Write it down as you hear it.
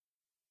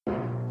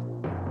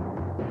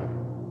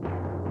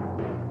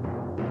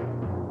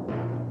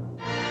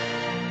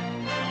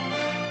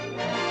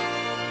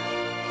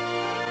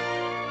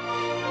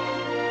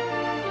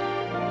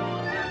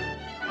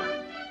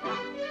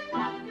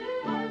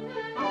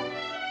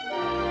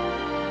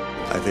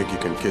I think you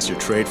can kiss your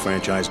trade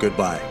franchise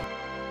goodbye.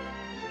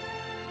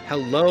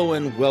 Hello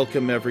and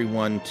welcome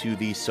everyone to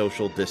the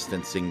Social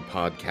Distancing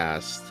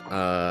Podcast.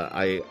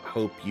 I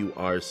hope you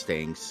are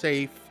staying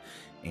safe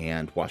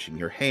and washing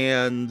your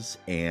hands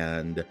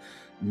and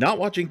not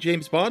watching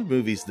James Bond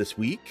movies this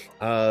week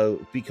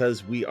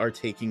because we are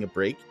taking a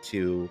break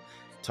to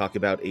talk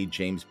about a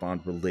James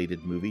Bond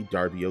related movie,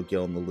 Darby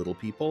O'Gill and the Little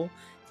People.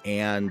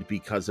 And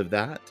because of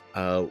that,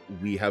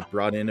 we have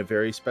brought in a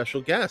very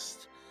special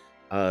guest.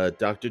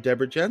 Dr.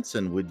 Deborah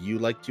Jensen, would you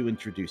like to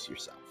introduce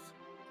yourself?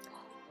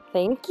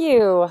 Thank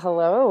you.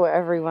 Hello,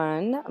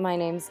 everyone. My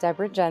name's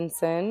Deborah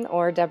Jensen,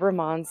 or Deborah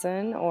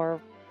Monson,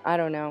 or I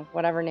don't know,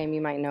 whatever name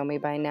you might know me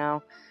by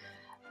now,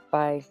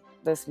 by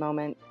this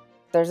moment.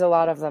 There's a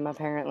lot of them,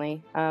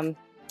 apparently. I'm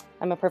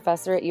a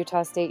professor at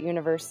Utah State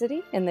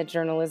University in the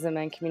Journalism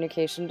and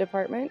Communication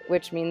Department,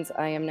 which means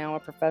I am now a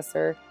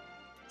professor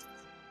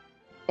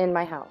in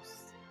my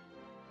house,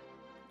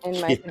 in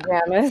my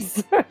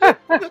pajamas,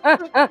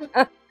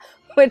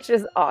 which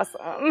is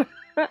awesome.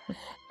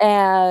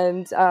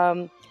 And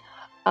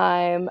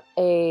I'm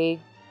a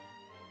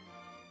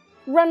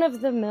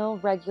run-of-the-mill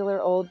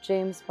regular old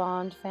James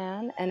Bond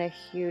fan and a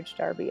huge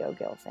Darby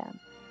O'Gill fan.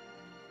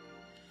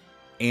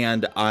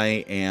 And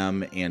I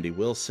am Andy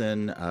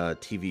Wilson,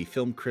 TV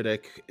film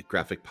critic,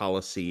 graphic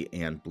policy,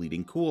 and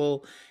Bleeding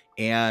Cool.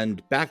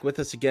 And back with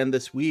us again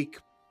this week,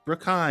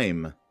 Brooke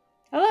Heim.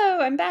 Hello,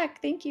 I'm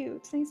back. Thank you.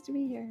 It's nice to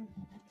be here.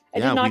 I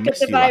did not get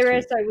the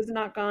virus. I was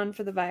not gone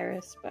for the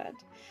virus, but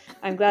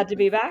I'm glad to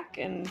be back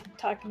and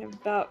talking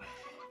about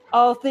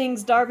all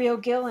things Darby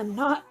O'Gill and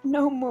not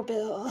No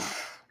Mobile.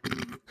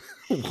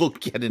 We'll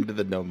get into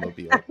the No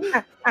Mobile.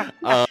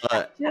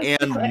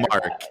 And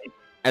Mark.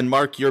 And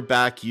Mark, you're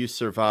back. You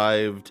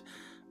survived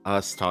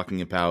us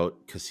talking about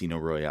Casino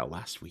Royale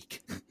last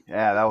week.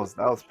 Yeah, that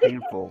was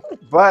painful.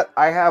 But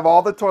I have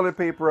all the toilet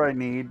paper I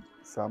need,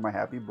 so I'm a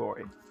happy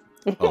boy.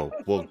 Oh,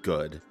 well,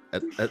 good.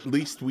 At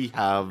least we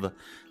have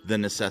the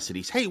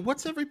necessities. Hey,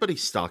 what's everybody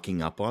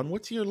stocking up on?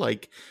 What's your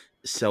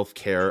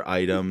self-care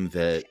item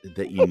that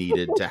you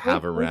needed to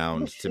have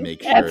around to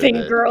make sure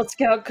that... Girl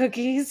Scout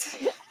cookies.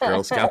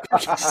 Girl Scout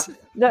cookies.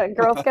 The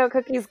Girl Scout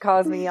cookies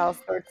cause me all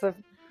sorts of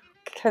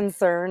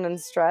concern and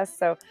stress.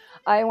 So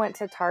I went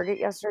to Target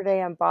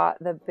yesterday and bought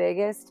the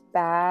biggest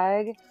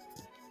bag.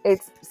 It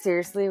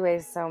seriously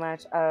weighs so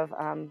much of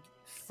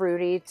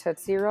fruity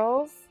Tootsie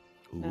Rolls.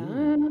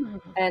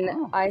 Ooh. And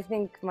I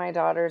think my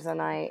daughters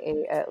and I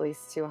ate at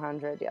least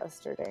 200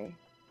 yesterday.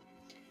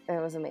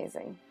 It was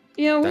amazing.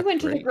 You know, we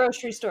went to the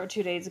grocery store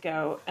 2 days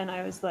ago, and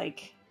I was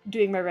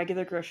doing my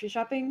regular grocery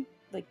shopping,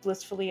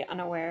 blissfully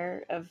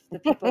unaware of the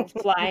people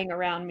flying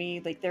around me,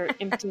 there are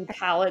empty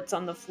pallets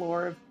on the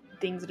floor of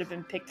things that have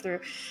been picked through.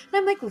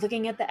 And I'm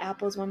looking at the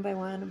apples one by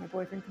one, and my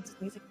boyfriend comes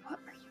with me. He's like, "What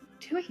are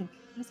you doing?"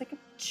 And I was like, "I'm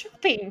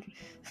shopping.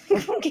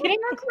 I'm getting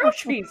our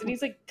groceries." And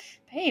he's like,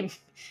 "Babe,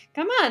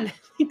 come on.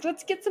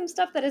 Let's get some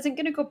stuff that isn't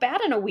going to go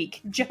bad in a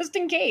week, just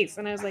in case."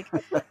 And I was like,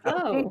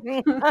 "Oh,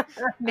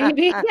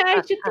 maybe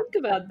I should think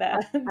about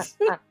that."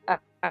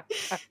 But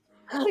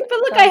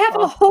look, I have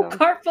a whole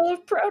cart full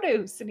of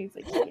produce. And he's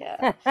like,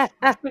 "Yeah,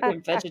 we're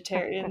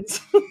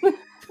vegetarians."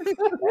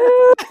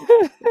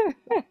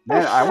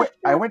 Man,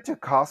 I went to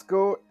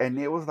Costco and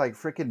it was like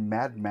freaking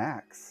Mad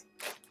Max.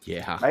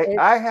 Yeah,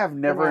 I have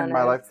never in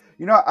my life.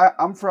 You know,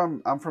 I'm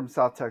from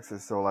South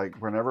Texas, so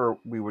whenever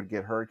we would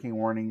get hurricane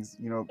warnings,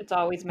 it's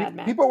always Mad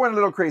Max. People went a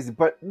little crazy,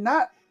 but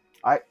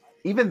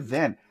even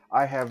then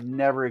I have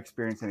never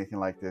experienced anything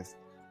like this.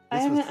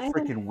 This was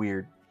freaking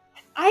weird.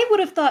 I would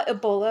have thought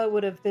Ebola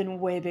would have been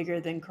way bigger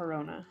than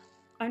Corona.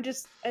 I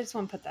just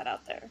want to put that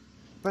out there.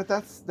 But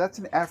that's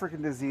an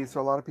African disease,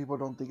 so a lot of people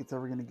don't think it's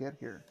ever going to get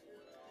here.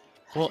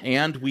 Well,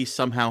 and we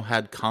somehow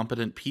had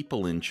competent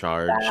people in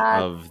charge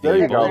of the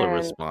Ebola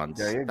response.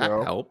 That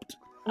helped.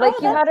 You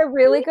had a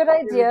really good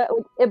idea.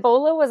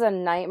 Ebola was a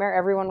nightmare.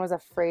 Everyone was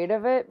afraid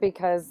of it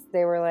because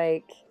they were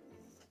like,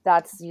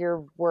 that's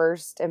your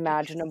worst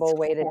imaginable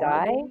way to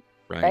die.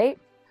 Right?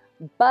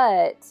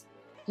 But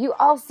you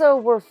also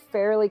were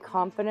fairly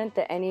confident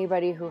that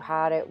anybody who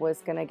had it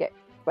was going to get,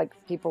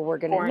 people were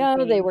going to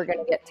know, they were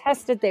going to get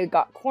tested. They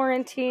got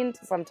quarantined,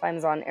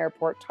 sometimes on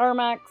airport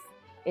tarmacs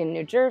in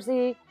New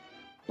Jersey.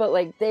 But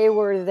they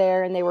were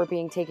there and they were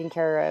being taken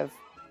care of.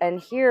 And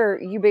here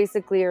you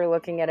basically are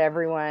looking at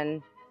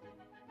everyone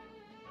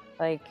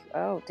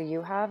oh, do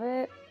you have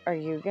it? Are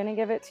you going to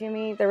give it to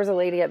me? There was a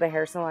lady at the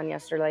hair salon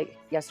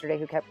yesterday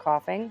who kept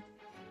coughing.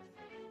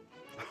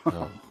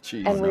 Oh,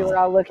 geez, and we were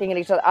all looking at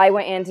each other. I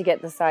went in to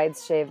get the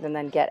sides shaved and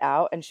then get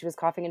out. And she was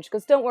coughing and she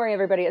goes, "Don't worry,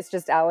 everybody. It's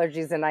just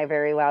allergies." And I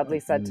very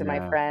loudly said to my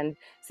friend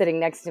sitting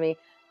next to me,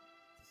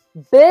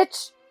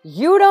 "Bitch,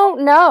 you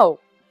don't know."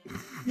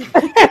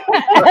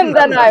 And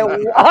then I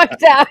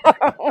walked out.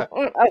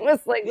 I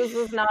was like, "This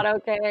is not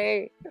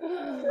okay."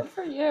 Good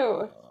for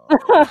you.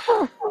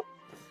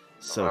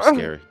 So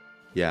scary.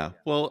 Yeah.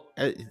 Well,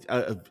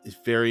 a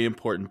very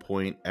important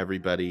point.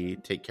 Everybody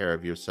take care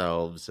of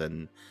yourselves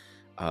and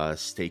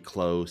stay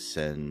close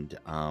and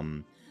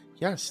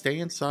stay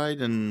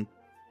inside and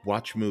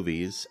watch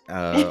movies.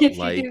 If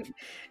Like you do,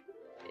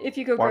 if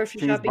you go Watch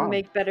grocery James shopping, Bond.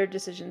 make better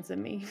decisions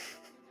than me.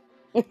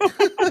 Lay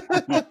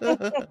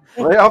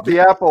off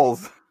the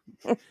apples.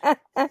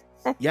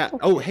 Yeah.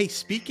 Oh, hey,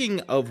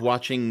 speaking of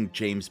watching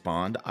James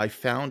Bond, I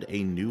found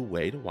a new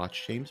way to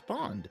watch James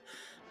Bond.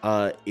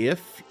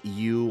 If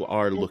you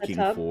are In the looking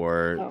tub?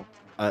 for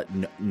Oh,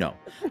 no.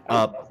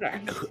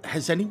 sorry.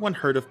 Has anyone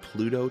heard of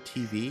Pluto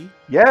TV?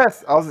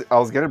 Yes, I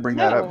was gonna bring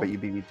that up, No. but you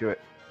beat me to it.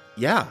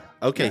 Yeah.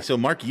 Okay, Yeah. so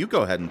Mark, you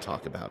go ahead and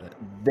talk about it.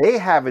 They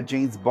have a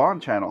James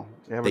Bond channel.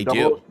 They have They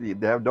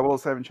They have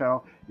 007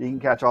 channel. You can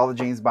catch all the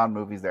James Bond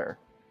movies there.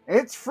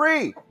 It's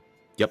free.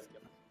 Yep.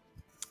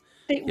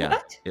 They, Yeah.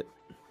 what?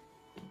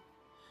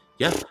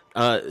 Yeah.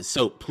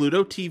 So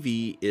Pluto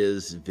TV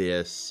is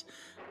this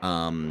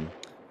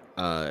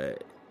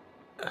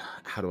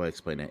how do I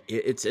explain it?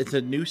 It's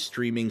a new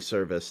streaming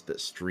service that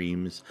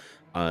streams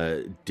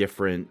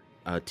different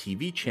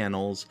TV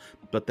channels,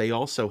 but they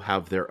also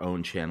have their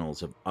own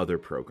channels of other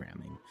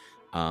programming.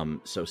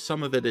 So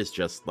some of it is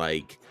just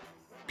like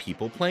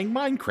people playing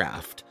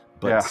Minecraft,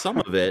 but Yeah. some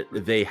of it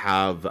they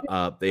have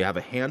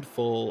a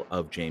handful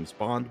of James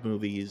Bond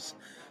movies,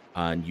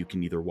 and you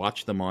can either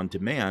watch them on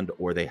demand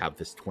or they have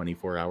this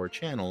 24-hour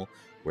channel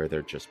where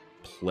they're just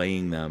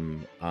playing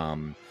them.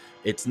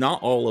 It's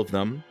not all of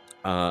them.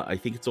 I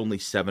think it's only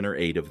 7 or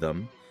 8 of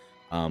them.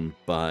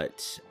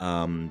 But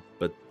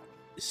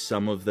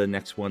some of the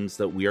next ones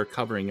that we are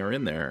covering are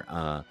in there.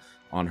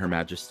 On Her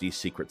Majesty's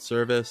Secret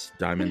Service,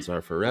 Diamonds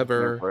Are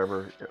Forever.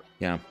 Forever.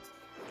 Yeah.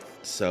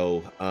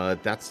 So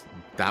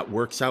that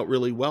works out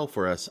really well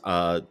for us.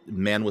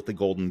 Man with the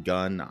Golden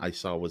Gun I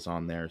saw was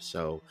on there.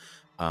 So,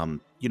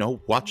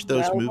 watch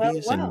those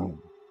movies and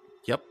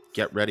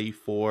get ready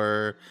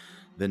for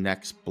the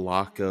next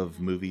block of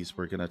movies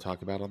we're going to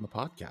talk about on the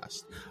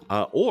podcast.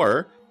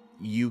 Or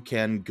you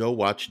can go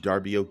watch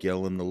Darby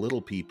O'Gill and the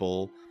Little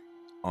People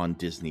on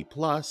Disney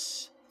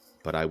Plus,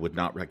 but I would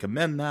not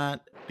recommend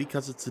that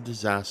because it's a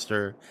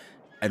disaster,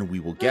 and we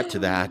will get to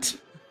that.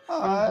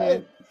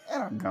 I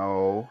don't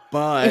know.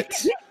 But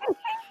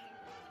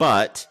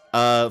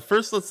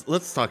first,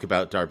 let's talk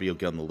about Darby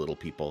O'Gill and the Little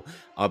People.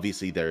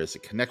 Obviously, there is a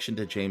connection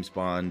to James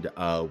Bond.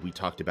 We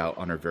talked about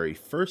on our very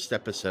first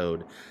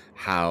episode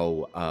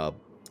how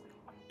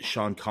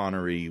Sean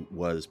Connery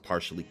was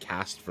partially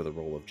cast for the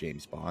role of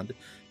James Bond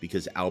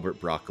because Albert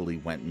Broccoli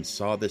went and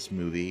saw this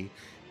movie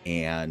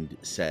and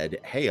said,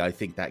 hey, I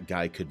think that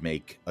guy could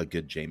make a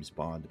good James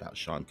Bond about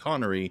Sean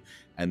Connery,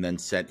 and then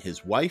sent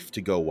his wife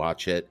to go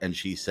watch it, and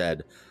she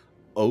said,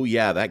 oh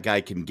yeah, that guy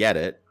can get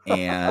it.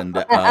 And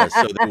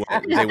so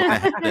they went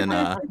ahead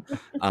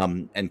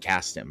and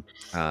cast him.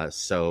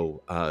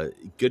 So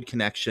good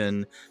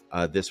connection.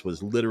 This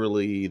was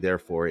literally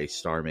therefore a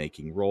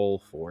star-making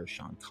role for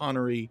Sean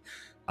Connery.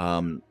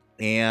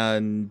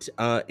 And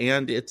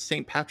it's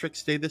St.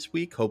 Patrick's Day this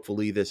week.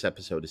 Hopefully this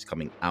episode is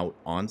coming out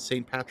on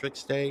St.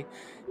 Patrick's Day.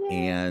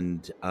 Yay.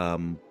 And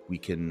we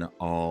can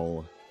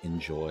all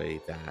enjoy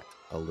that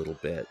a little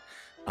bit.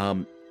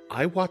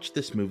 I watched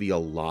this movie a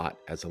lot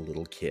as a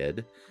little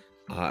kid.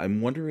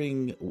 I'm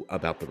wondering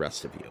about the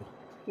rest of you.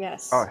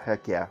 Yes. Oh,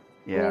 heck yeah.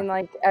 Yeah. I mean,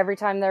 like every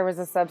time there was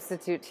a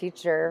substitute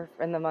teacher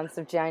in the months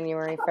of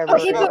January,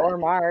 February, or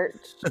March.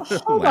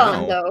 Hold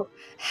Wow. on, though.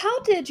 How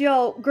did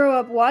y'all grow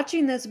up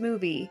watching this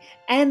movie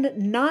and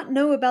not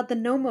know about the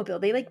No-Mobile?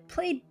 They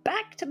played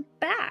back to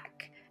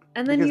back,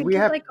 and then Because we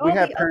have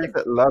parents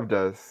that loved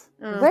us.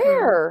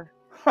 Where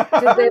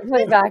did they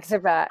play back to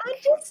back? On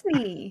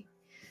Disney.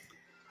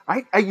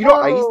 I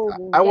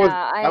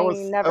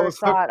never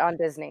saw it on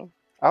Disney.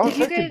 I was Did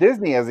you hooked to guys-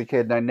 Disney as a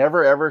kid, and I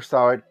never ever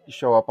saw it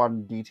show up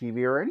on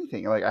DTV or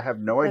anything. Like, I have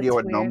no idea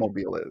what That's weird.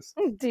 No-Mobile is.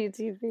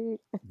 DTV.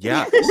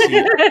 Yeah.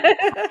 See,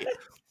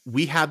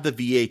 we had the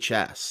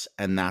VHS,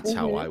 and that's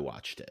how Mhm. I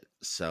watched it.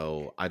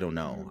 So I don't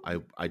know.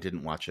 I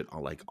didn't watch it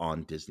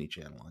on Disney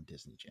Channel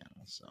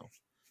So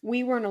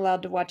We weren't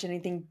allowed to watch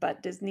anything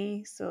but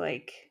Disney, so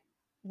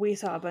we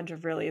saw a bunch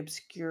of really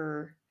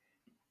obscure,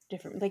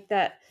 different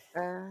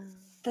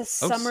the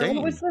summer.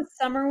 What was same. the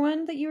summer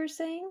one that you were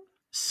saying?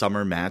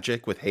 Summer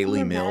Magic with Haley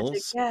Summer Magic,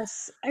 Mills.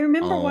 yes, I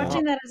remember Oh.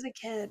 watching that as a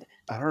kid,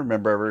 I don't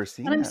remember ever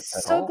seeing and I'm that at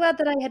so all. glad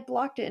that I had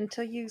blocked it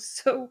until you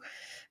so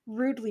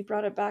rudely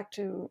brought it back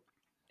to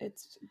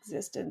its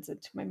existence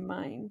into my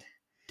mind.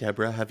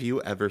 Deborah, have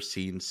you ever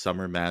seen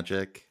Summer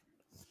Magic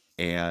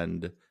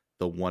and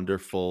the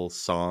wonderful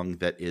song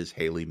that is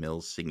Haley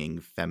Mills singing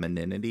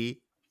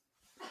Femininity?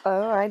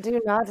 Oh, I do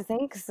not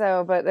think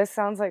so, but this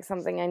sounds like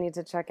something I need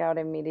to check out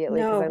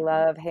immediately because I No.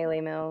 love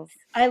Haley Mills.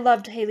 I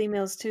loved Haley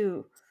Mills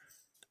too.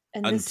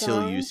 And this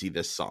Until you song- see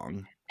this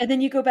song. And then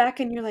you go back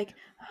and you're like,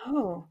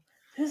 oh,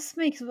 this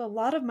makes a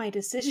lot of my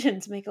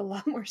decisions make a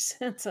lot more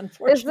sense,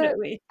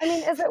 unfortunately.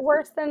 Is it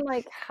worse than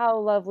How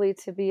Lovely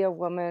to Be a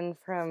Woman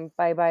from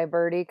Bye Bye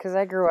Birdie? Because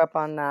I grew up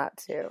on that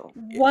too.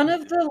 One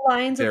of the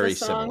lines of Very the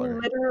song similar.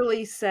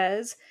 literally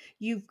says,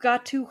 you've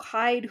got to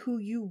hide who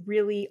you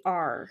really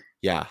are.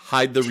 Yeah,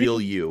 hide the real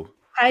you.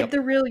 Hide Yep.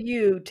 the real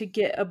you to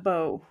get a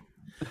beau.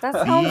 That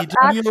sounds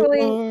actually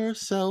Demure,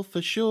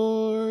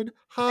 self-assured,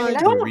 hide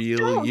I the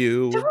real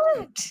you.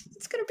 Don't.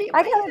 It's gonna be.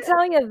 I gotta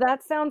tell you,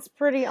 that sounds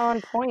pretty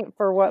on point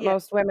for what Yeah.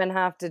 most women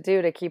have to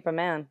do to keep a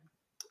man.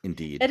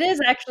 Indeed. It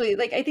is actually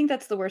like I think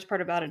that's the worst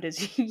part about it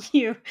is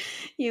you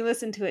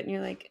listen to it and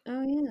you're like,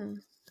 oh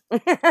yeah,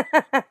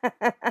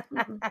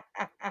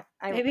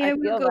 maybe I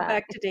will feel go that.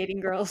 back to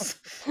dating girls.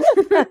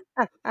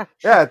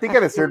 Yeah, I think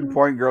at a certain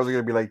point, girls are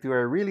gonna be like, "Do I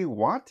really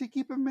want to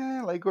keep a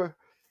man?" Like, you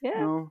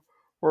Yeah. know,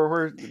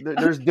 or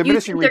there's You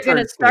diminishing think they're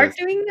gonna returns. start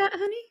doing that,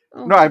 honey?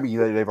 Oh, No, I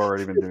mean they've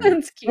already been doing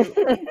that's cute.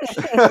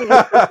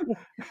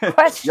 it.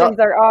 Questions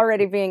are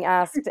already being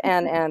asked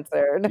and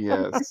answered.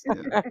 Yes,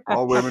 yeah.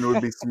 All women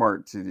would be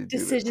smart to do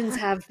Decisions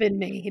have been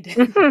made.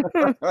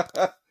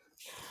 that.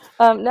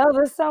 No,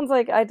 this sounds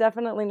like I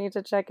definitely need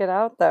to check it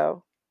out,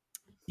 though.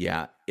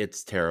 Yeah,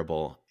 it's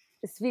terrible.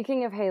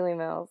 Speaking of Haley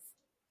Mills,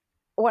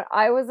 what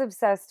I was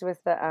obsessed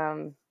with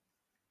the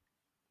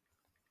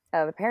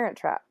Parent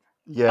Trap.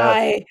 Yes.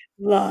 I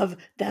love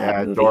that Yeah,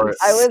 movie adore it.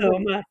 I was so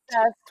much.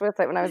 obsessed with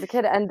it when I was a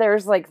kid. And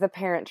there's like the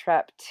Parent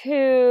Trap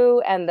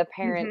 2 and the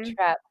Parent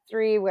Trap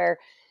 3, where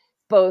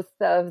both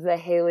of the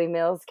Haley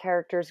Mills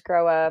characters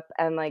grow up,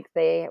 and like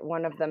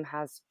one of them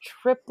has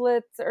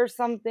triplets or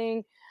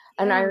something.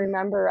 And I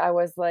remember I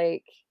was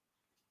like,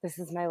 this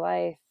is my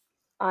life.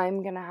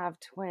 I'm gonna have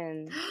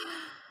twins.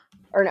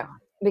 Or no,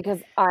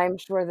 because I'm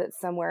sure that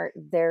somewhere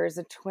there's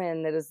a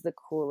twin that is the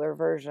cooler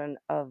version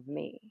of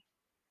me.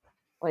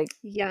 Like,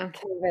 Yeah,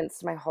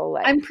 convinced my whole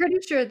life. I'm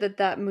pretty sure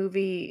that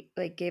movie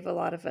like gave a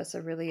lot of us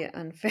a really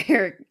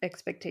unfair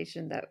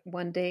expectation that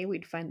one day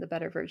we'd find the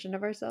better version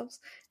of ourselves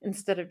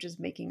instead of just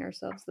making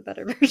ourselves the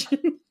better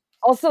version.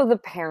 Also, the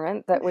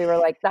parent that we were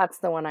like, that's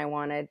the one I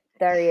wanted.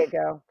 There you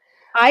go.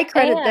 I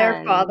credit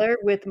their father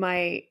with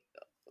my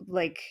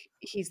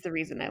he's the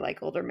reason I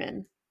like older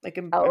men. Like,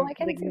 I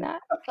can see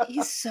that.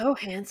 He's so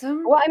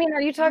handsome. Well, I mean,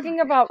 are you talking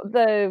about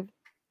the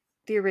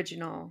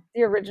original?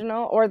 The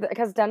original, or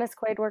because Dennis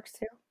Quaid works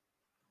too?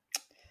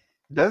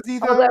 Does he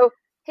though? Although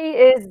he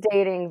is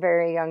dating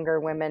very younger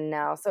women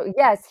now, so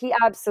yes, he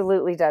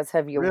absolutely does.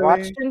 Have you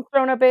watched him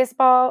throw a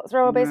baseball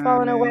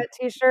in a wet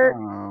t-shirt?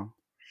 Oh.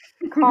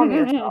 Calm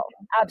yourself.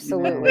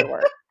 Absolutely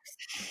works.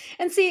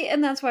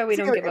 And that's why we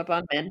don't give up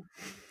on men.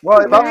 Well,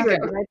 if I was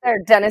right there,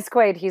 Dennis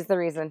Quaid, he's the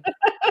reason.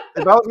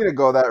 If I was gonna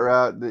go that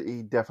route,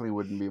 he definitely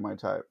wouldn't be my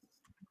type.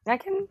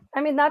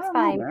 I mean, that's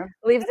fine.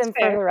 Leaves him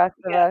for the rest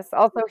of us.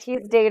 Also,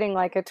 he's dating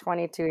like a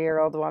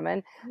 22-year-old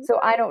woman. So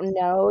I don't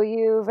know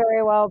you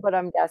very well, but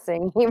I'm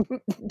guessing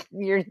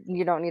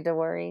you don't need to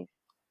worry.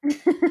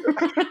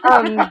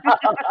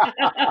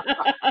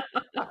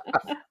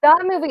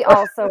 That movie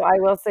also, I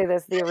will say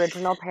this, the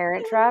original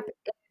Parent Trap,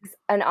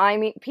 and I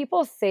mean,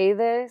 people say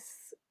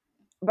this,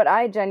 but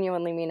I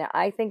genuinely mean it.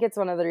 I think it's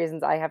one of the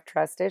reasons I have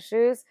trust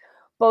issues,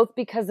 both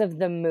because of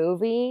the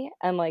movie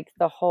and like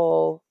the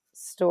whole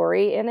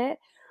story in it,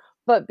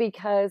 but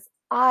because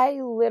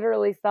I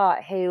literally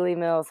thought Haley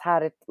Mills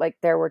had it, like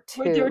there were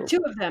two. There were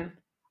two of them.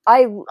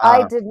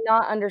 I did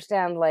not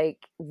understand like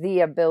the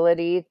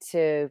ability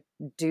to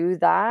do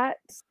that.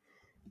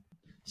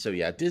 So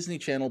yeah, Disney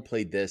Channel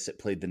played this. It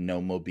played the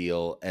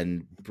No-Mobile,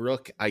 and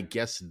Brooke, I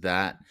guess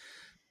that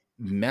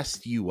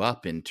messed you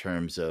up in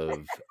terms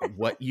of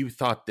what you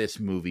thought this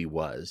movie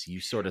was. You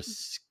sort of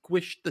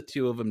squished the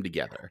two of them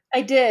together.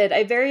 I did.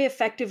 I very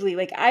effectively,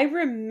 I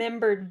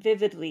remembered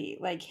vividly,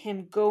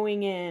 him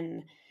going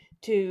in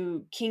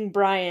to King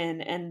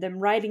Brian and them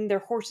riding their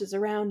horses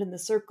around in the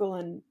circle,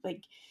 and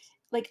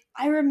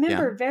I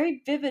remember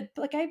very vivid.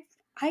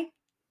 I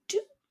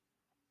do.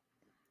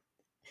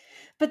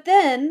 But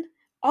then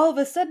all of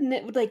a sudden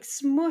it would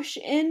smush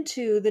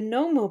into the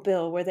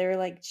No-Mobile where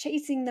they're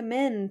chasing the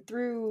men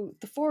through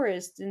the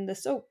forest in the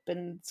soap,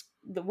 and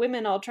the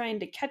women all trying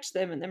to catch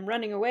them and them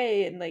running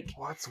away, and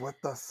what's with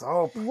the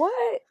soap?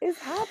 What is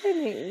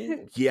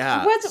happening?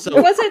 Yeah. Was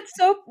it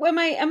soap? Am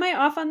I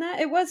off on that?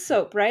 It was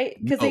soap, right?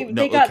 Because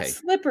they got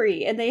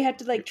slippery and they had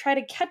to try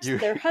to catch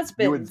their husbands.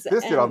 You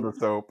insisted on the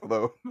soap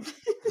though.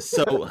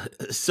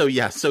 So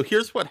yeah. So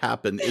here's what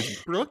happened: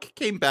 is Brooke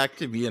came back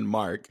to me and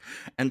Mark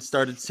and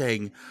started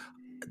saying,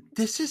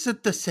 this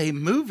isn't the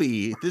same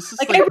movie. This is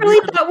I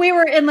really thought we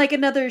were in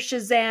another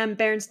Shazam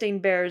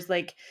Berenstain Bears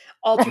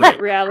alternate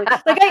reality.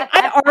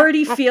 I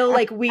already feel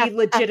like we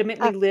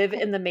legitimately live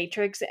in the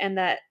Matrix and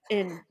that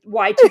in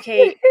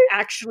Y2K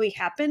actually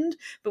happened,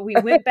 but we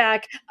went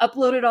back,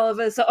 uploaded all of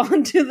us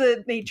onto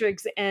the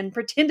Matrix and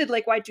pretended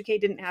like Y2K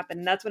didn't happen.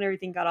 And that's when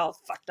everything got all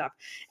fucked up.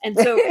 And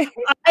so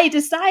I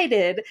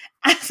decided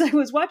as I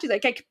was watching, I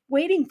kept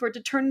waiting for it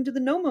to turn into the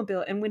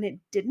No-Mobile. And when it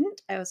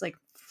didn't, I was like,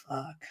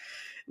 fuck.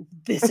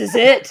 This is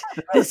it.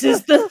 This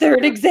is the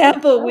third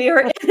example. We are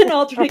in an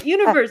alternate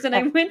universe. And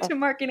I went to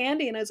Mark and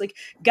Andy and I was like,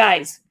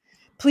 guys,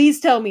 please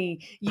tell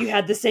me you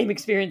had the same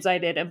experience I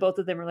did. And both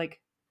of them were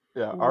like,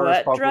 Yeah,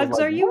 what drugs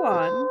are you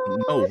on?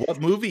 No, what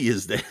movie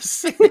is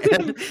this?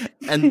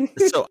 and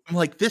so I'm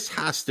like, this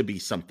has to be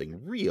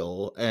something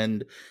real.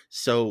 And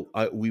so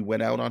we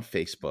went out on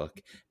Facebook,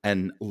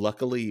 and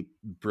luckily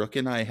Brooke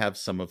and I have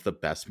some of the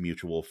best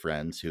mutual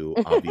friends who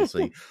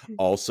obviously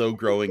also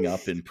growing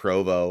up in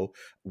Provo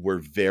were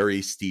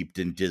very steeped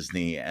in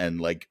Disney, and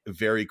like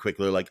very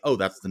quickly like, oh,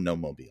 that's the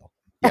No-Mobile.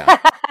 Yeah.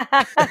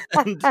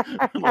 And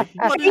I'm like,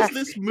 what is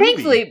this movie?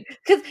 Thankfully,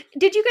 because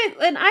did you guys,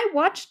 and I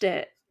watched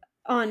it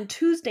on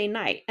Tuesday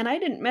night, and I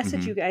didn't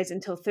message you guys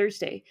until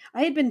Thursday.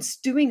 I had been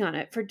stewing on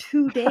it for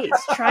 2 days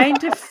trying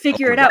to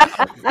figure it out.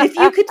 If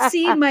you could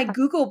see my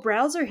Google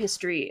browser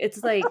history,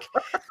 it's like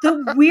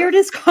the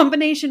weirdest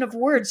combination of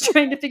words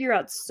trying to figure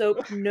out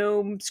soap,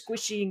 gnome,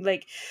 squishy,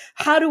 like,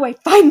 how do I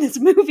find this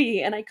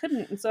movie? And I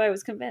couldn't, and so I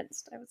was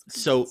convinced.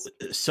 So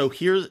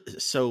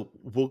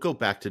we'll go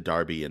back to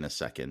Darby in a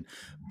second,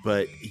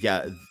 but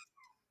yeah.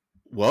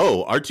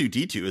 Whoa,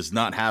 R2-D2 is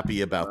not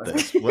happy about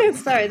this.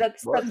 Sorry,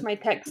 that's my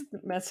text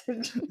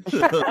message.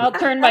 I'll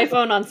turn my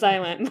phone on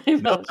silent.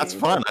 No, that's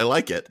fun. I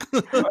like it.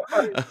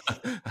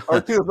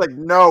 R2 is like,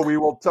 no, we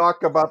will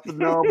talk about the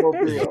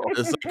No-Mobile.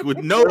 It's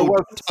like, no, it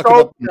was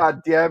so,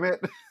 God damn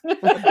it.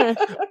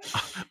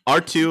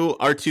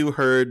 R2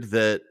 heard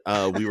that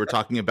we were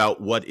talking about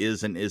what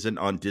is and isn't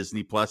on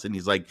Disney Plus, and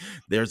he's like,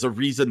 there's a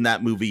reason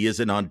that movie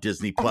isn't on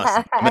Disney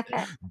Plus.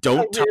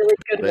 Don't talk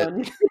about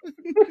it.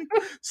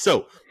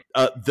 So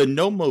the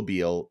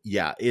No-Mobile,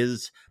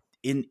 is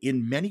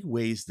in many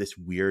ways this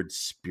weird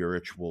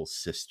spiritual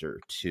sister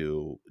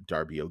to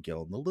Darby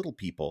O'Gill and the Little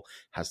People.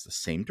 Has the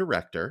same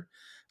director.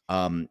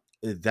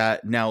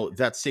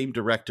 That same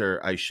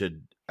director, I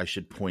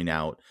should point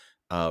out,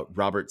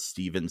 Robert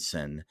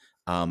Stevenson,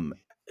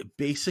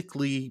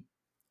 basically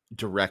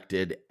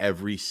directed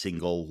every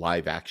single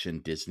live action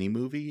Disney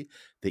movie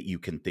that you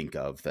can think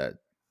of that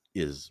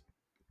is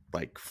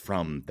like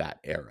from that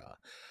era.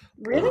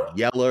 Really?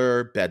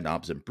 Yeller,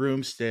 Bedknobs and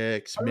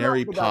Broomsticks,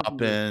 Mary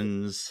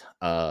Poppins,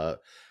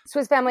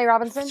 Swiss Family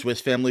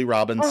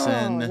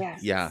Robinson. Oh,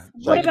 yes. Yeah.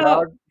 What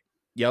about?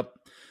 Yep.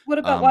 What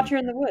about Watcher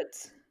in the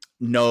Woods?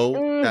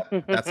 No,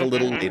 that's a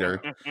little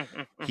later.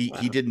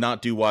 He did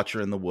not do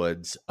Watcher in the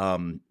Woods.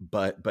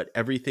 But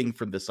everything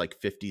from this like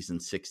 50s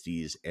and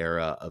 60s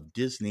era of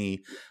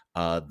Disney,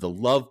 The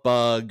Love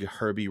Bug,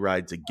 Herbie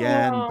Rides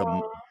Again,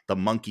 the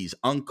Monkey's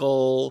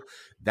Uncle,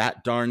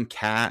 That Darn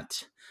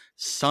Cat,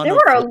 There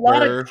were a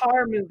lot of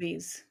car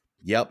movies.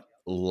 Yep,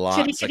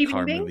 lots of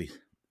car movies.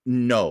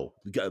 No,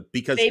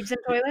 because Babes in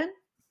Toyland.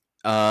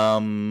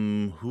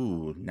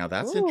 Now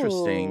that's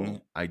interesting.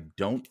 I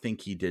don't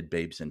think he did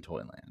Babes in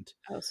Toyland.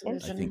 Oh, so I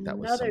think that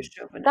was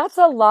That's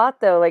a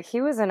lot though. Like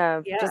he was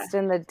just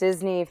in the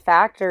Disney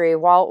factory.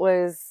 Walt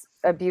was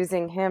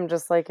abusing him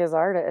just like his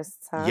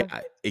artists, huh? Yeah,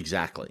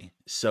 exactly.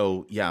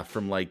 So yeah,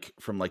 from like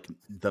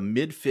the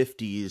mid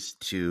 50s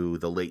to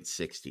the late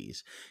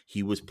 60s,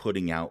 he was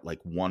putting out like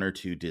 1 or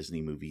 2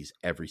 Disney movies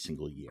every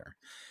single year.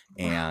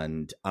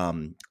 And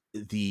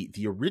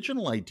the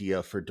original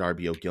idea for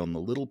Darby O'Gill and the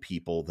Little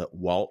People that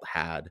Walt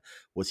had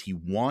was he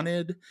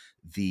wanted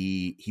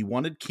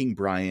King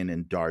Brian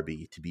and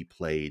Darby to be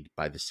played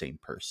by the same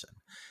person.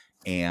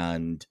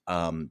 And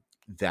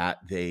that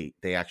they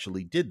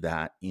actually did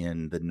that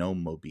in the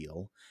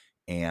No-Mobile,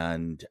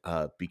 and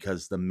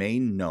because the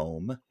main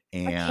gnome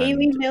and like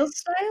Haley Mills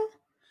style.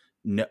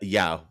 No,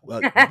 yeah,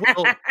 well,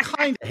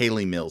 kind of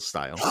Haley Mills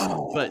style,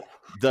 but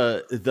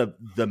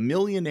the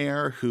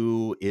millionaire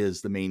who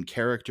is the main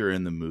character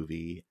in the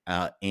movie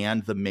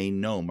and the main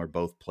gnome are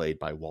both played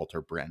by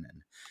Walter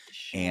Brennan.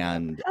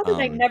 And how did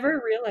I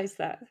never realize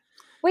that?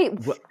 Wait,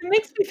 it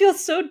makes me feel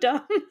so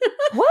dumb.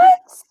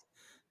 What?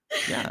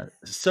 Yeah.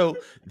 So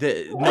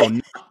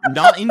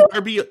not in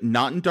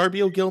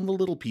Darby O'Gill and the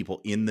Little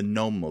People, in the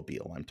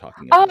No-Mobile I'm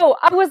talking about. Oh,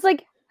 I was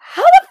like,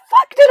 how the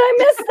fuck did I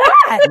miss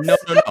that?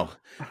 No.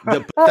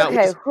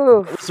 That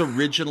was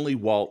originally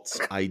Walt's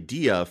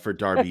idea for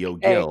Darby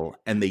O'Gill,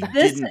 and they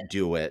didn't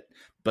do it,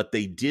 but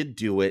they did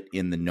do it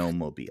in the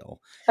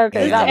No-Mobile.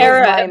 Okay, this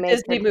era of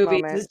Disney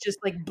movies is just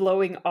like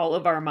blowing all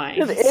of our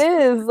minds. It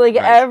is like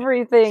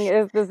everything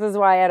is. This is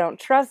why I don't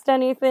trust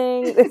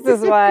anything. This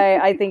is why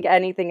I think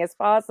anything is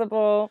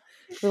possible.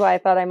 This is why I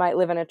thought I might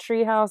live in a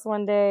treehouse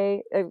one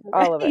day.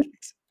 All of it.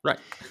 Right.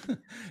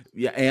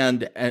 Yeah,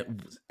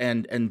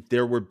 and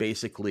there were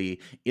basically,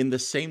 in the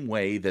same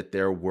way that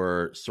there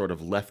were sort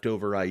of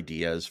leftover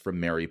ideas from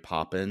Mary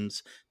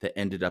Poppins that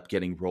ended up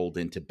getting rolled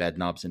into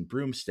Bedknobs and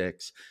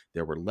Broomsticks,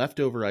 there were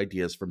leftover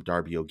ideas from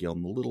Darby O'Gill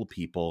and the Little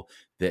People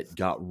that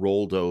got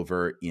rolled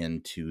over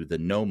into the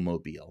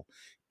No-Mobile.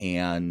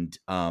 And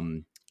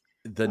the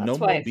No-Mobile,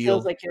 why it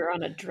feels like you're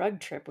on a drug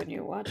trip when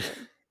you watch it.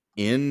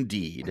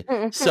 Indeed.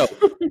 So,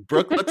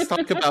 Brooke, let's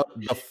talk about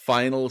the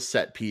final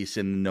set piece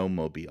in the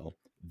No-Mobile.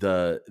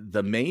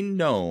 The main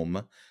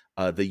gnome,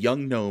 the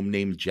young gnome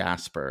named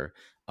Jasper,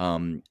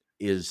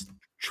 is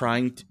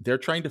trying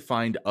to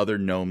find other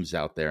gnomes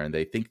out there, and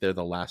they think they're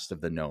the last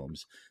of the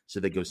gnomes. So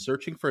they go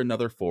searching for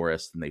another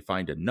forest, and they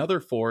find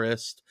another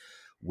forest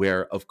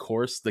where, of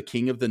course, the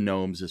King of the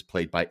Gnomes is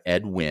played by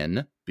Ed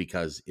Wynn,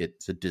 because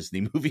it's a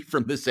Disney movie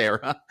from this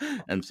era.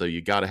 And so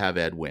you got to have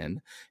Ed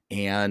Wynn.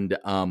 And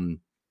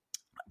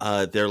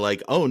they're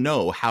like, oh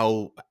no,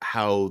 how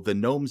the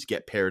gnomes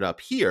get paired up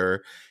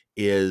here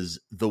is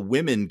the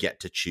women get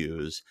to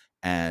choose,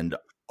 and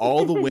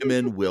all the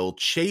women will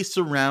chase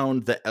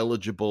around the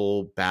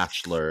eligible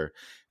bachelor,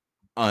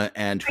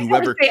 and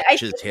whoever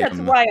catches him. That's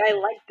why I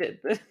liked it.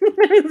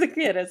 When I was a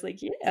kid, I was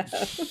like,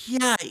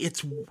 yeah,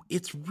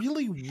 it's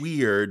really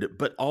weird,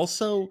 but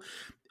also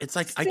it's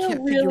like still I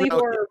can't really figure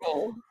out.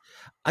 horrible.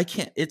 I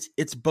can't.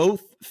 It's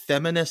both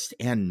feminist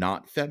and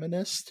not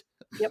feminist.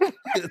 Yep.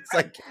 It's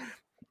like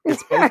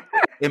it's both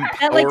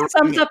That like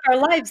sums up our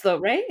lives, though,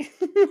 right?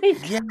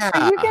 Yeah.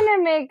 Are you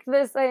gonna make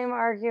the same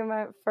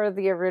argument for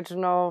the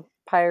original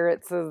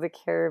Pirates of the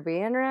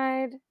Caribbean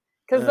ride?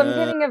 Because I'm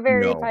getting a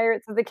very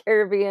Pirates of the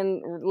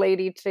Caribbean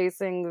lady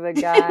chasing the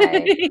guy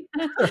in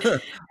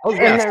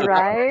the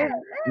ride.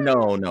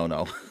 No.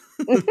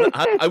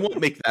 I won't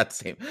make that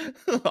same.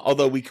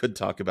 Although we could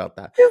talk about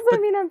that. I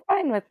mean, I'm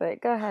fine with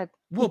it. Go ahead.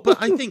 Well,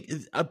 but I think,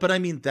 I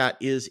mean, that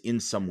is in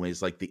some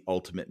ways like the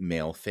ultimate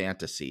male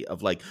fantasy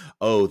of like,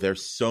 oh,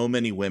 there's so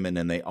many women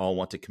and they all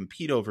want to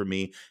compete over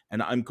me,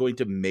 and I'm going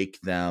to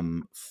make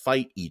them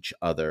fight each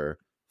other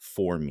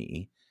for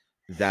me.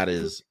 That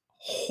is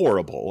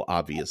horrible,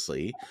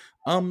 obviously.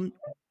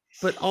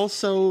 But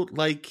also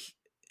like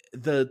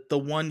the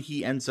one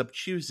he ends up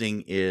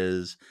choosing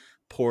is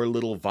poor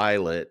little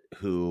Violet,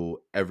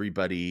 who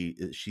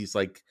she's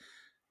like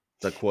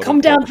the quote come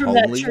down from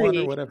that homely tree one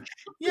or whatever.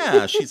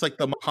 Yeah, she's like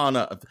the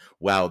Mahana.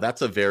 Wow,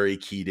 that's a very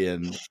keyed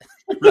in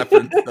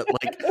reference that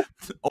like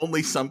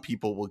only some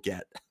people will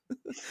get.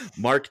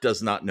 Mark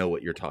does not know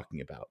what you're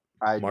talking about.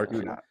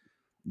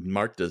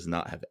 Mark does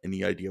not have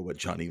any idea what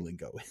Johnny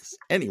Lingo is.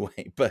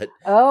 Anyway, but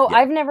yeah.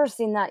 I've never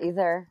seen that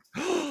either.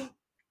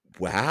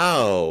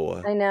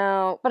 Wow. I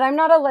know, but I'm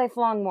not a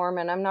lifelong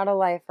Mormon. I'm not a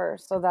lifer,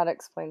 so that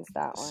explains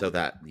that one. So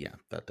that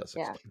does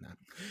explain that.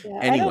 Yeah,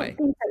 anyway, I don't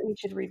think that we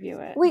should review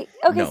it.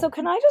 So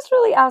can I just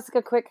really ask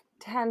a quick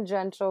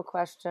tangential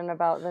question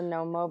about the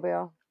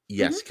Gnome-mobile?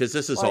 Yes, because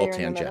this is all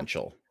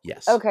tangential.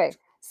 Yes. Okay.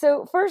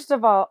 So first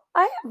of all,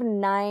 I have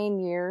 9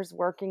 years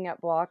working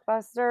at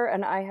Blockbuster,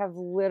 and I have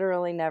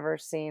literally never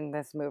seen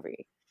this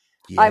movie.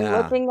 Yeah. I'm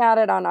looking at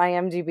it on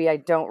IMDb. I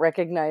don't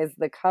recognize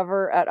the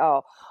cover at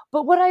all.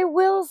 But what I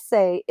will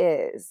say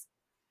is,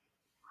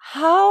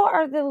 how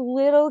are the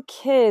little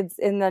kids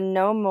in the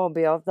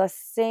Gnome-mobile the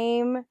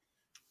same?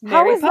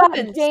 How is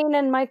that Jane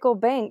and Michael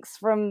Banks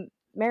from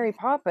Mary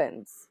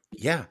Poppins?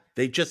 Yeah,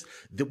 they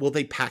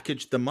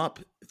packaged them up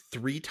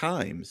 3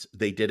 times.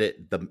 They did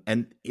it,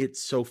 and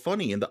it's so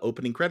funny. In the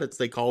opening credits,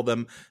 they call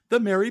them the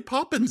Mary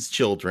Poppins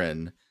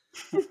children.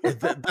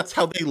 That's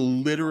how they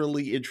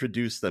literally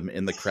introduce them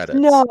in the credits.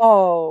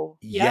 No.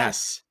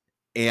 Yes.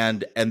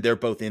 And they're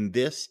both in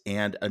this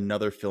and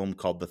another film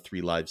called The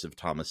 3 Lives of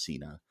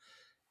Thomasina.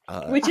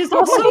 Which is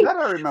also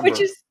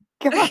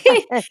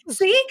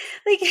see,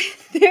 like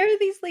there are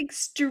these like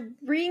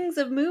strings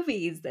of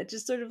movies that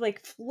just sort of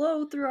like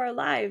flow through our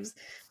lives,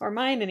 or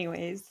mine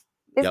anyways.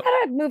 Is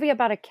that a movie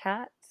about a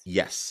cat?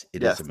 Yes,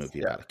 it is a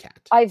movie about a cat.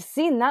 I've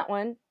seen that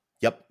one.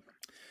 Yep.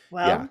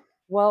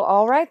 Well,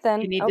 all right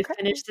then. You need to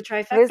finish the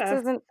trifecta. This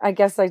isn't. I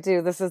guess I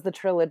do. This is the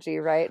trilogy,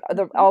 right?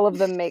 All of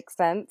them make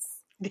sense.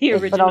 The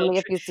original, but only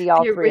if you see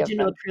all 3 of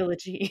them.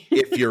 Trilogy.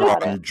 If you're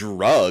on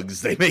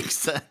drugs, they make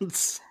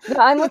sense. No,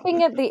 I'm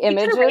looking at the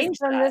images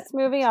from this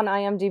movie on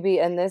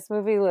IMDb, and this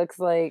movie looks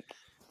like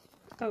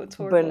it's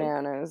horrible.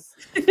 Bananas.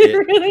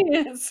 It really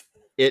is.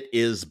 It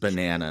is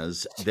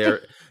bananas.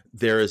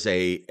 There is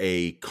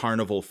a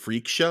carnival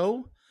freak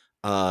show.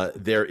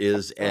 There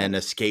is an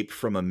escape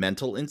from a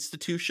mental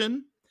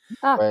institution.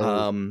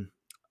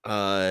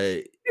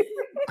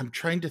 I'm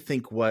trying to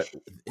think what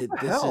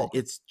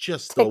it's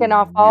just taking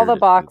off all the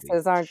boxes,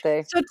 movie. Aren't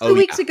they? So 2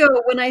 weeks ago,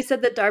 when I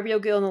said that Darby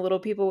O'Gill and the Little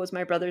People was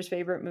my brother's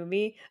favorite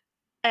movie,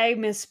 I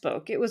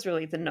misspoke. It was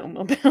really the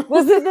Gnome-mobile.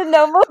 Was it the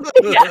Gnome-mobile?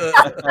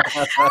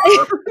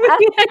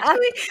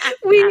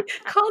 we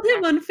called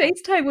him on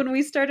FaceTime when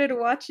we started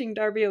watching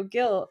Darby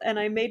O'Gill, and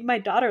I made my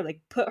daughter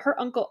like put her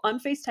uncle on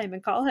FaceTime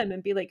and call him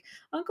and be like,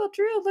 "Uncle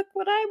Drew, look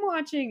what I'm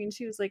watching." And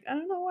she was like, "I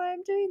don't know why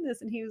I'm doing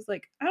this." And he was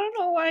like, "I don't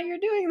know why you're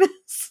doing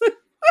this."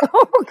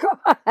 Oh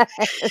God. And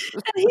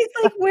he's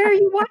like, "Where are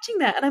you watching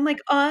that?" And I'm like,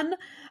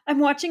 I'm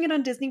watching it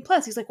on Disney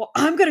Plus. He's like, "Well,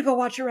 I'm gonna go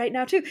watch it right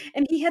now too."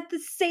 And he had the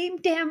same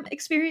damn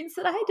experience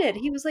that I did.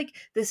 He was like,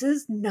 "This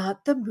is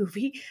not the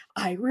movie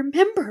I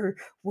remember.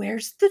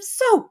 Where's the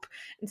soap?"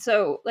 And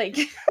so like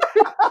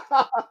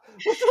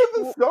what's with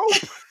the soap?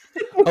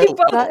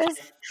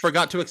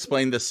 Forgot to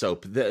explain the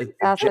soap.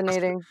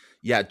 Fascinating.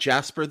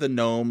 Jasper the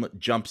gnome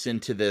jumps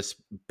into this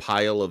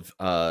pile of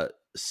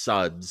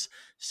suds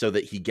so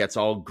that he gets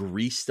all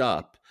greased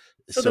up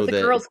so that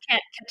the girls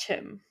can't catch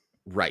him.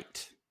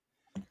 Right.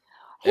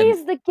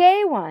 He's the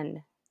gay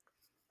one.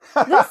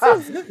 This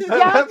is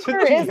Jasper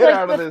is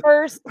like the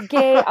first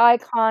gay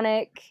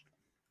iconic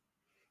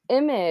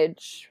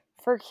image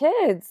for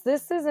kids.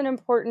 This is an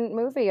important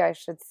movie I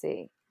should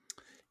see.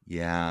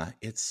 Yeah,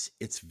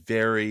 it's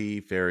very,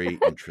 very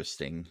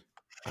interesting.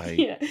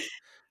 Yeah.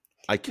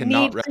 I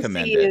cannot Need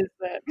recommend to see it. is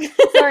that.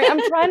 Sorry,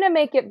 I'm trying to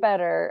make it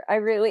better. I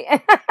really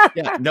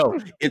Yeah, no,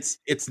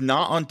 it's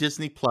not on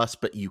Disney Plus,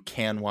 but you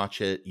can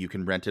watch it. You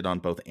can rent it on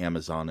both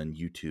Amazon and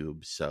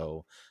YouTube.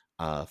 So,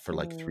 for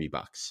like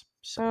 $3.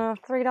 So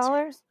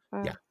 $3?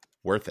 yeah,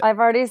 worth it. I've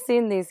already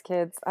seen these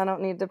kids. I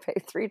don't need to pay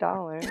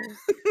 $3.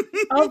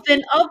 I'll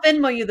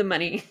Venmo you the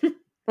money.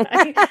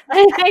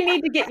 I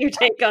need to get your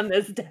take on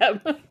this,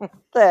 Deb.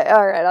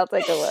 All right, I'll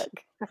take a look.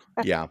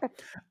 Yeah.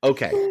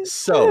 Okay.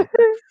 So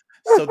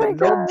Oh the my gnome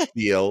God.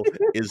 spiel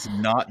is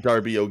not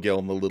Darby O'Gill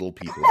and the Little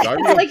People.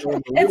 Darby It's like O'Gill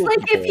and the Little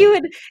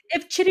People.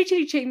 if Chitty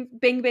Chitty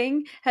Bang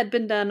Bang had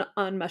been done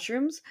on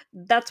mushrooms,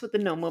 that's what the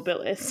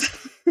Gnome-mobile is.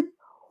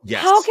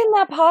 Yes. How can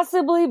that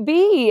possibly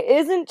be?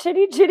 Isn't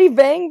Chitty Chitty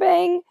Bang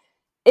Bang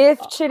if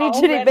Chitty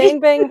Chitty Already? Bang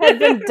Bang had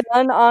been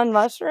done on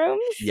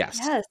mushrooms? Yes.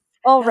 Yes.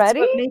 Already?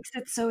 That's what makes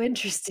it so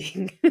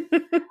interesting.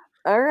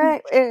 All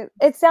right.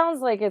 It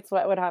sounds like it's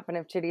what would happen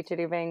if Chitty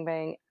Chitty Bang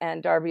Bang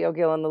and Darby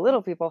O'Gill and the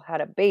Little People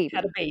had a baby.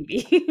 Had a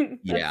baby.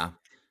 Yeah.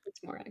 It's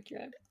more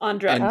accurate. On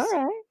drugs. All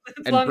right.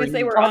 As long as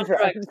they were on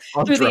drugs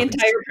through the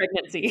entire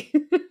pregnancy.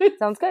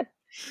 Sounds good.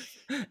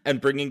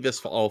 And bringing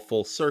this all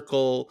full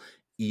circle,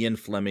 Ian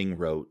Fleming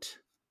wrote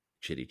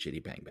Chitty Chitty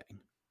Bang Bang.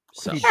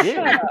 So He did.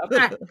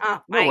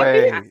 Oh, No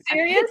way.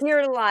 Serious?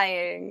 You're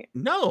lying.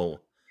 no.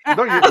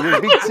 No,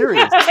 you're being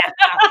serious.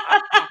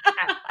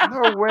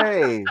 No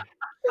way.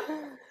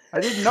 I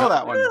didn't know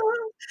that one.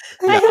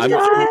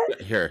 Yeah,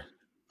 here.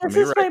 This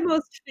is my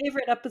most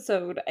favorite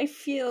episode. I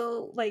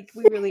feel like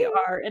we really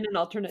are in an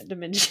alternate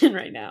dimension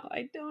right now.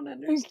 I don't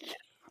understand.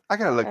 I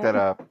gotta look that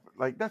up.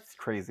 Like, that's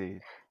crazy.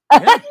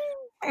 Yeah.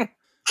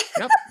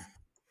 Yep.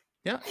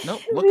 Yeah. No.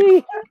 Look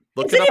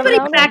Is it anybody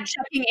up. fact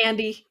checking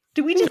Andy?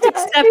 Do we just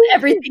accept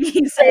everything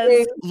he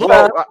says?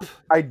 Well,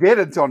 I did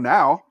until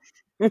now.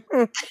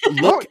 Look.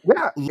 Oh,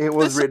 yeah, it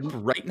was this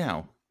written right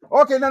now.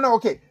 Okay, no.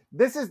 Okay,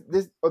 this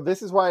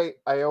is why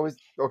I always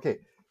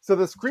So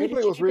the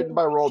screenplay was written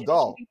by Roald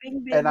Dahl,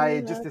 and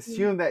I just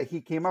assumed that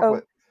he came up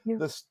with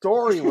the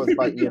story was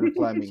by Ian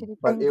Fleming,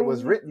 but it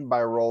was written by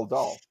Roald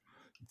Dahl.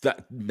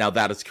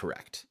 That is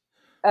correct.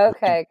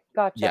 Okay,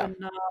 gotcha. Yeah.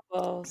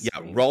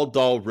 Roald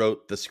Dahl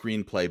wrote the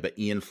screenplay, but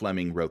Ian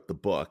Fleming wrote the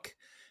book.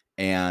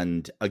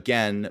 And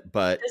again,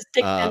 but does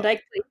Dick Van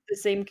Dyke play the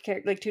same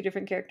character, like two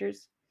different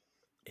characters?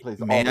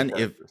 Man,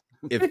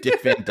 if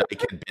Dick Van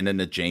Dyke had been in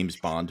a James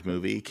Bond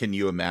movie, can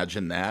you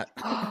imagine that?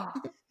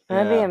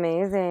 That'd be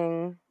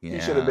amazing. Yeah.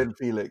 He should have been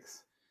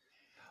Felix.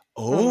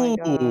 Oh,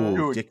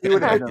 Dude, Dick he Van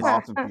would have Dyke been an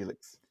awesome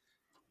Felix.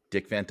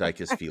 Dick Van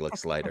Dyke is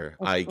Felix Leiter.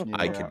 I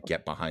could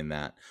get behind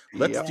that.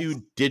 Let's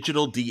do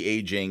digital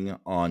de-aging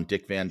on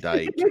Dick Van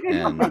Dyke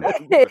and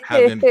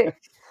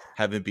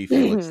have him be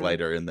Felix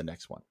Leiter in the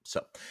next one.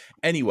 So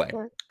anyway,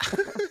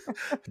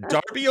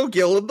 Darby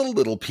O'Gill and the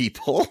Little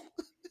People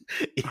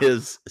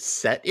is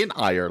set in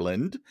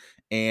Ireland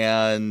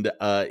and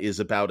is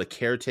about a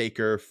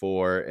caretaker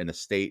for an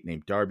estate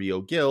named Darby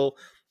O'Gill,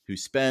 who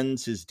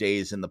spends his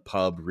days in the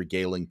pub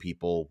regaling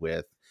people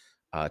with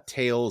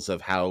tales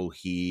of how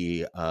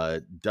he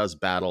does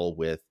battle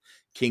with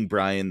King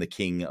Brian, the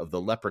king of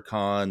the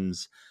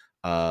leprechauns.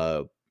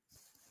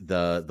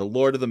 The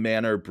Lord of the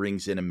Manor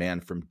brings in a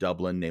man from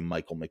Dublin named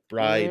Michael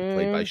McBride,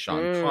 played by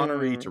Sean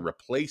Connery, to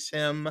replace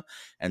him,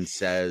 and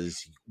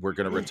says, we're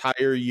going to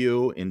retire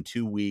you in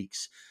 2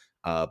 weeks,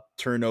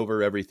 turn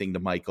over everything to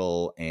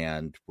Michael,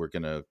 and we're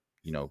going to,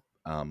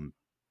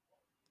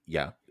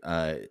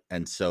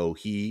 and so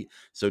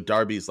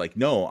Darby's like,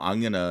 no, I'm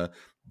going to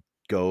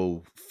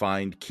go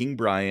find King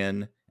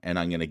Brian, and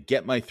I'm going to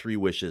get my 3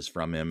 wishes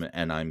from him,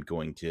 and I'm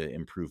going to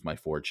improve my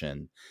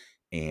fortune.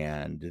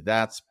 And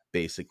that's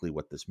basically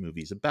what this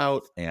movie's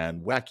about.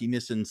 And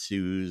wackiness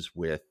ensues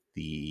with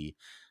the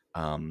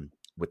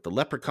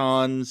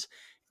leprechauns.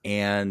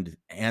 And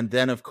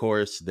then, of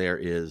course, there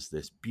is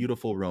this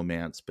beautiful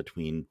romance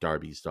between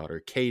Darby's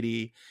daughter,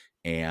 Katie,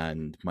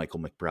 and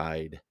Michael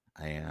McBride.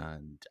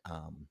 And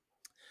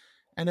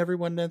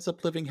everyone ends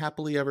up living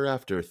happily ever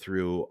after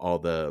through all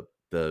the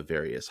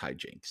various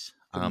hijinks.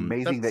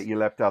 Amazing that you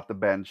left out the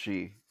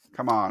Banshee.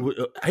 Come on.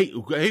 Hey,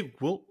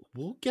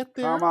 we'll get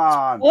there. Come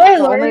on. The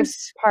only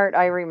part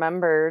I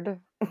remembered.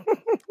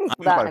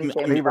 My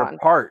favorite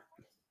part.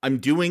 I'm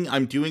doing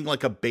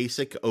like a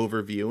basic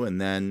overview,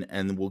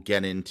 and we'll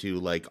get into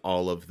like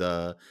all of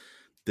the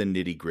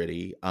nitty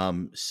gritty.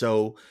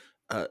 So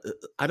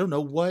I don't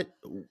know what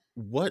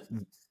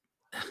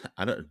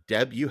I don't.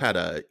 Deb, you had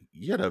a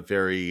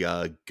very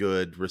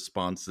good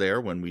response there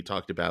when we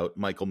talked about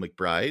Michael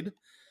McBride.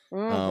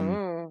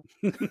 I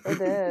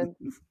did.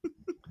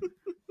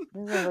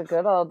 These are the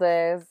good old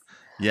days.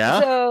 Yeah.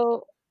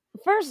 So,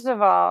 first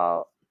of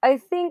all, I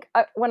think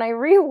when I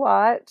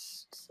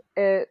rewatched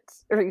it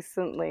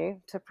recently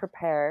to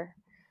prepare,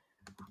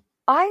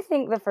 I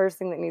think the first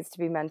thing that needs to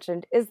be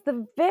mentioned is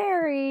the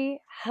very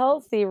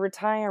healthy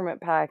retirement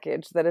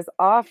package that is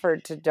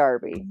offered to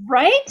Darby.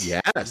 Right?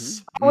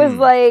 Yes. I was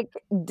like,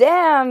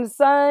 damn,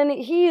 son,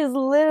 he is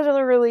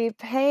literally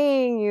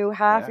paying you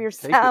half your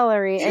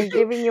salary and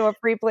giving you a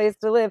free place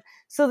to live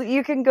so that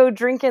you can go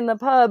drink in the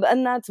pub.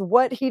 And that's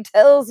what he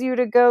tells you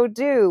to go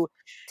do.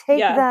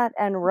 Take that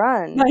and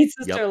run. My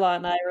sister-in-law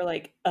and I were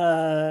like,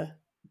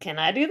 can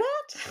I do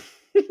that?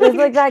 It's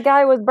like that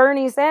guy was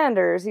Bernie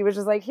Sanders. He was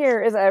just like,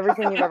 here is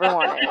everything you've ever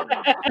wanted.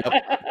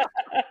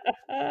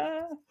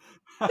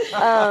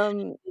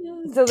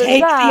 So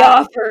take the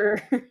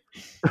offer.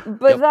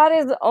 But that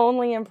is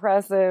only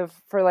impressive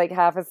for like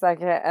half a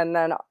second, and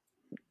then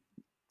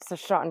so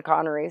Sean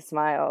Connery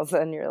smiles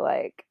and you're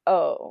like,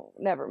 oh,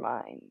 never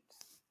mind.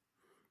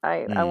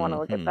 I want to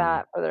look at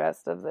that for the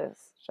rest of this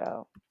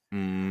show.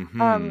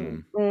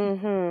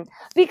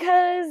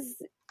 Because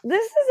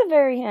this is a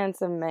very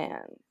handsome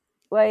man.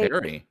 Like,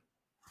 very.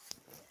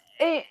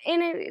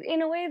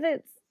 In a way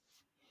that's,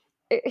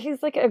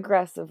 he's like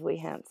aggressively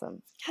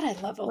handsome. God,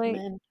 I love old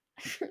men.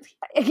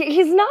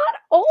 He's not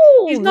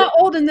old. He's not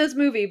old in this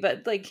movie,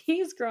 but like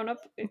he's grown up.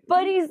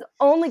 But he's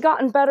only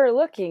gotten better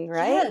looking,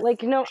 right? Yes.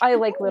 Like, no, I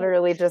like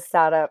literally just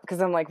sat up because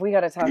I'm like, we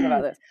got to talk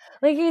about this.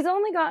 Like, he's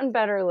only gotten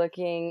better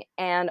looking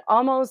and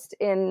almost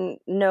in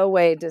no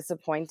way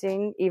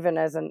disappointing, even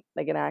as an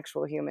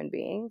actual human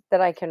being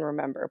that I can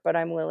remember. But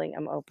I'm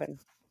open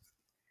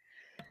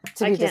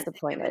to be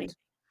disappointed.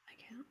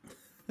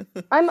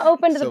 I'm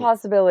open to the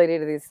possibility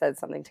that he said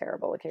something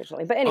terrible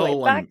occasionally. But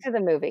anyway, back to the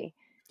movie.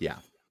 Yeah.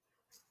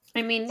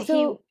 I mean,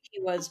 he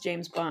was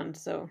James Bond,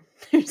 so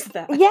there's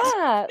that.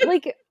 Yeah,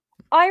 like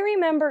I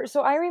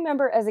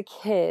remember as a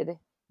kid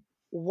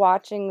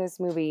watching this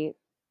movie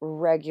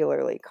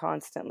regularly,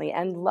 constantly,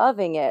 and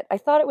loving it. I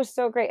thought it was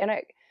so great, and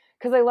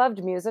because I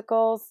loved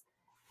musicals,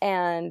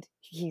 and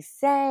he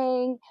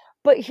sang.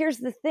 But here's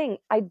the thing: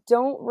 I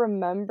don't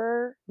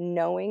remember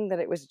knowing that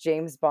it was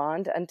James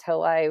Bond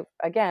until I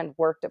again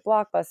worked at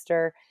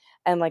Blockbuster.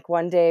 And like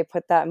one day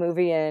put that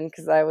movie in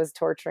because I was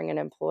torturing an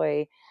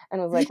employee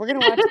and was like, we're going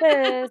to watch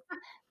this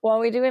while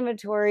we do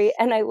inventory.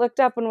 And I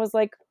looked up and was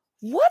like,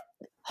 what?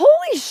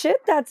 Holy shit,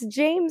 that's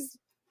James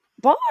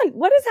Bond.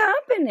 What is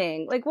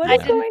happening? Like, what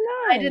is going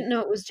on? I didn't know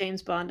it was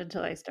James Bond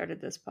until I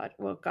started this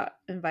got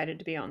invited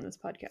to be on this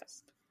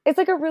podcast. It's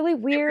like a really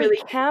weird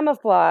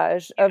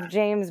camouflage of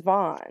James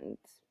Bond.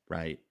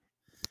 Right.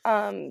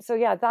 So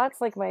yeah, that's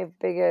like my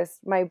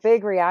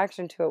big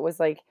reaction to it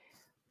was like,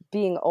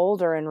 being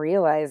older and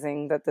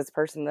realizing that this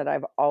person that I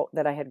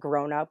had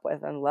grown up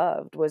with and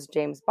loved was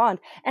James Bond.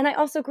 And I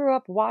also grew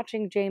up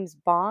watching James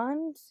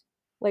Bond,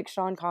 like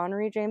Sean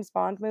Connery James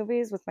Bond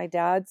movies with my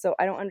dad. So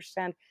I don't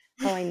understand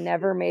how I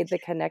never made the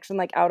connection,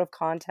 like out of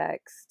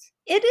context.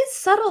 It is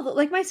subtle.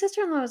 Like my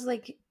sister-in-law was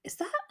like, is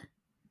that?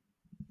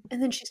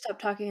 And then she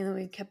stopped talking and then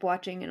we kept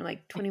watching and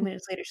like 20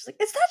 minutes later, she's like,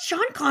 is that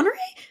Sean Connery?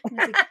 And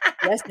I was like,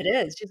 yes, it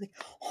is. She's like,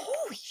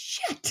 holy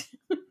shit.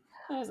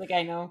 I was like,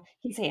 I know.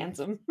 He's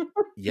handsome.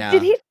 Yeah.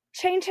 Did he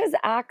change his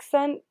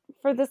accent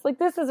for this? Like,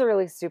 this is a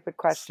really stupid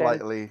question.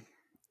 Slightly.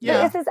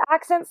 Yeah. Is his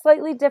accent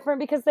slightly different?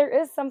 Because there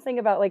is something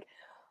about, like,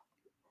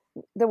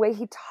 the way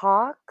he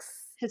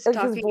talks. His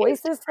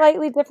voice is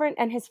slightly different.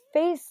 And his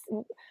face,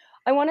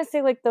 I want to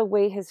say, like, the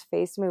way his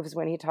face moves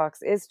when he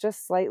talks is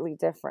just slightly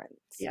different.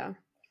 Yeah.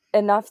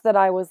 Enough that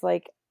I was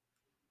like,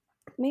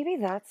 maybe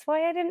that's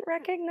why I didn't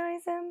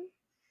recognize him.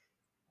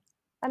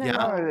 I don't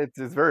know. It's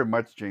very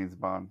much James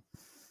Bond.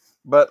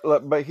 But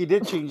he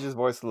did change his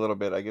voice a little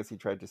bit. I guess he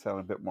tried to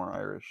sound a bit more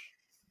Irish.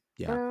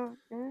 Yeah.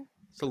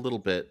 It's a little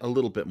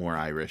bit more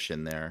Irish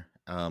in there.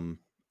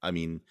 I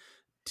mean,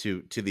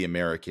 to the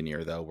American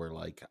ear though, we're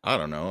like, I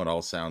don't know, it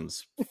all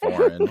sounds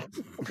foreign.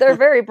 They're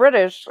very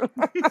British.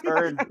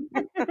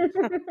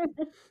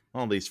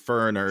 All these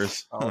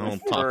foreigners.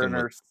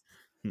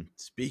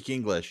 Speak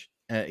English.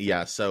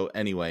 Yeah, so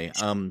anyway,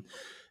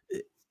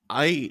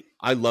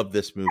 I love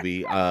this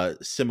movie.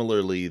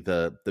 Similarly,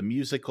 the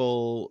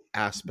musical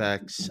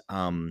aspects,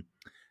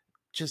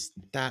 just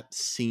that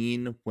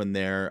scene when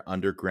they're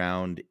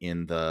underground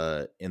in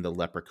the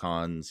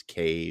leprechaun's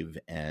cave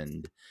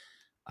and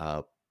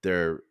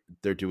they're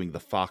doing the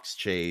fox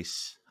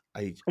chase.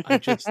 I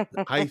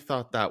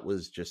thought that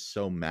was just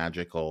so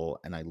magical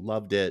and I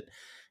loved it.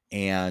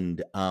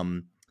 And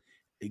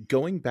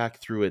going back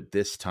through it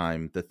this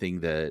time, the thing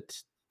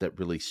that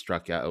really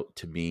struck out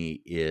to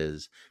me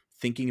is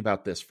thinking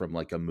about this from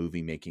like a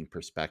movie making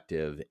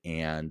perspective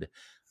and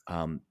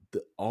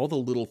all the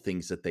little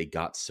things that they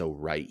got so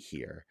right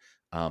here.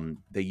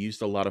 They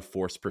used a lot of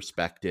forced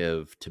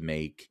perspective to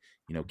make,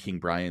 King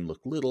Brian look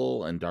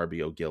little and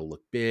Darby O'Gill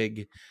look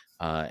big,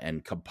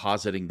 and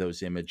compositing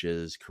those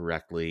images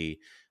correctly.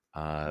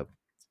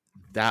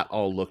 That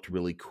all looked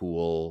really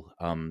cool.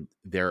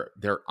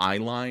 Their eye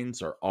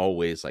lines are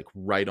always like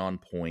right on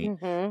point.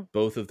 Mm-hmm.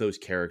 Both of those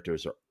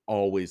characters are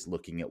always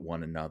looking at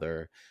one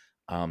another.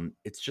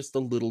 It's just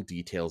the little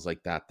details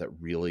like that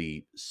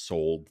really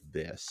sold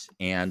this.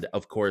 And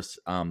of course,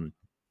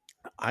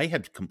 I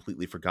had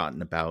completely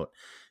forgotten about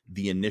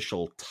the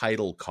initial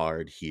title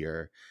card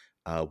here,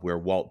 where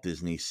Walt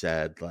Disney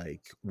said,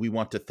 like, we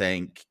want to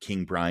thank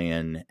King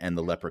Brian and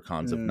the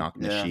Leprechauns of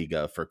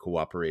Knocknashiga for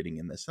cooperating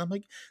in this. And I'm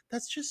like,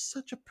 that's just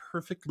such a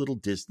perfect little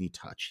Disney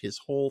touch. His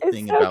whole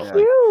thing so about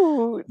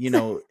cute.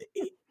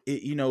 like,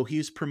 you know,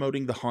 he's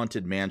promoting the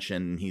Haunted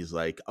Mansion. And he's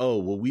like, oh,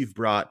 well, we've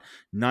brought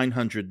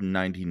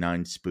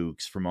 999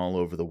 spooks from all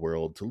over the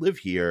world to live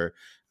here,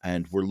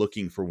 and we're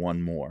looking for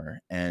one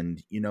more.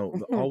 And, you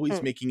know,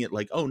 always making it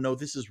like, oh, no,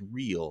 this is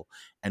real.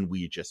 And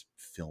we just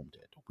filmed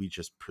it. We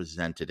just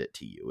presented it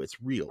to you.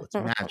 It's real. It's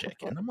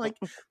magic. And I'm like,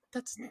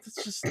 that's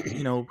just,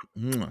 you know,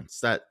 it's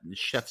that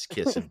chef's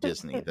kiss of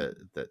Disney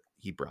that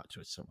he brought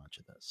to so much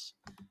of this.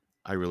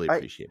 I really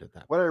appreciated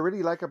that. What I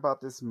really like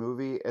about this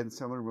movie and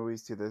similar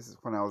movies to this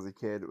when I was a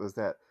kid was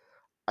that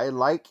I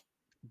like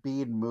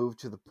being moved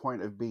to the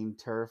point of being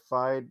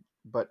terrified,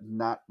 but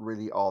not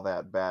really all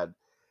that bad.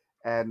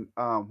 And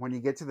when you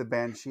get to the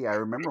Banshee, I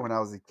remember when I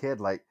was a kid,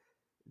 like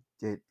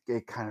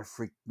it kind of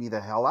freaked me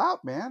the hell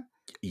out, man.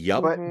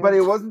 Yep. But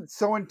it wasn't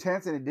so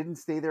intense, and it didn't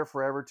stay there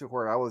forever to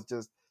where I was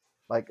just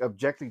like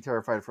objectively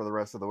terrified for the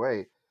rest of the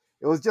way.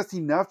 It was just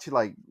enough to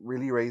like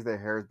really raise the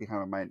hairs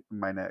behind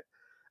my neck.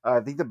 I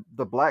think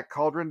the Black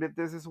Cauldron did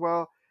this as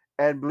well.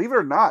 And believe it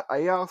or not,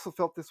 I also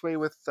felt this way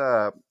with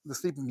the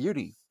Sleeping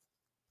Beauty.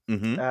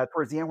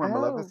 Towards the end, when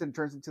Maleficent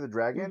turns into the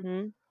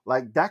dragon,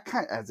 like that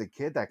as a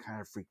kid, that kind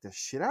of freaked the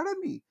shit out of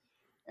me.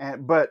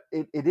 But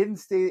it didn't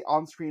stay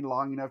on screen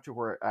long enough to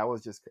where I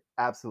was just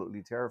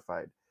absolutely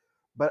terrified.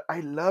 But I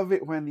love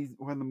it when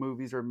the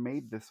movies are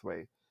made this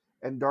way.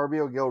 And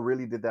Darby O'Gill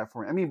really did that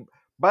for me. I mean,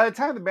 by the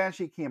time the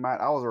Banshee came out,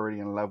 I was already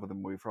in love with the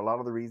movie for a lot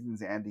of the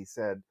reasons Andy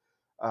said.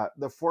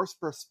 The forced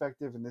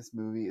perspective in this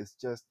movie is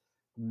just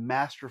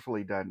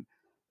masterfully done.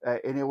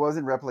 And it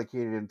wasn't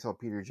replicated until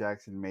Peter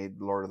Jackson made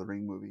Lord of the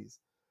Rings movies.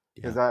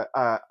 Because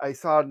I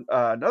saw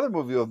another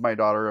movie with my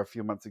daughter a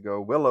few months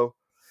ago, Willow.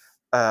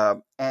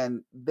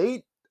 And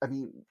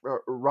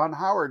Ron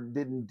Howard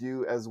didn't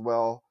do as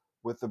well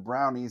with the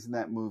brownies in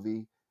that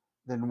movie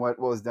than what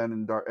was done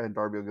in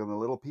Darby O'Gill and the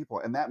Little People.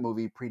 And that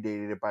movie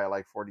predated it by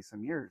like 40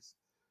 some years.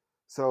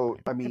 So,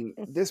 I mean,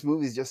 this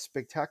movie is just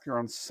spectacular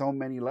on so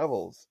many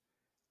levels.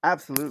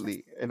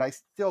 Absolutely. And I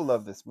still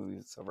love this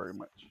movie so very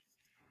much.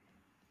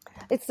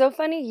 It's so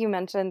funny you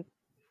mentioned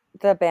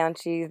the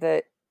Banshee,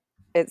 that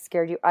it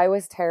scared you. I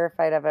was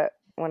terrified of it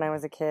when I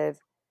was a kid.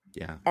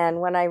 Yeah.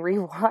 And when I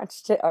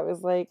rewatched it, I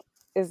was like,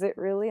 is it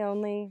really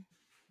only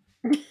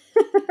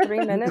 3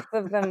 minutes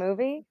of the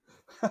movie?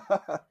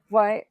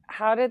 Why?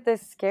 How did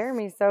this scare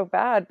me so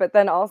bad? But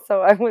then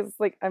also I was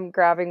like, I'm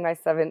grabbing my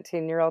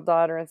 17-year-old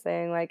daughter and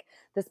saying like,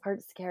 this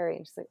part's scary.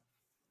 And she's like,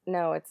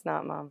 no, it's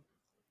not, Mom.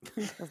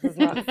 This is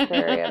not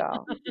scary at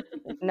all.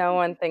 No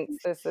one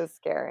thinks this is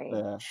scary.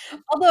 Yeah.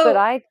 But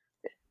I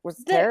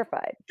was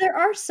terrified. There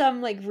are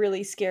some like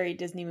really scary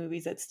Disney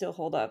movies that still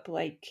hold up,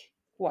 like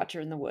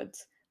Watcher in the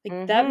Woods.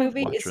 Like that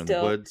movie Watcher is in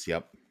still. the Woods.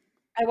 Yep.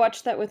 I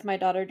watched that with my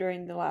daughter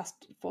during the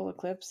last full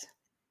eclipse.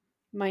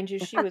 Mind you,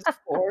 she was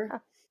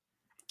 4.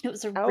 It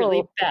was a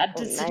really bad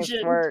decision.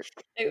 Nice work.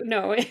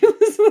 No, it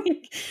was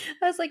like,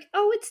 I was like,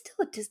 oh, it's still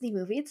a Disney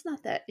movie. It's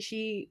not that.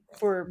 She,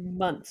 for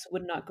months,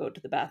 would not go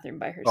to the bathroom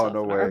by herself in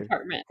our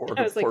apartment.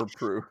 I was like,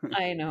 Prue.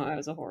 I know, I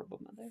was a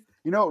horrible mother.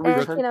 You know,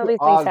 these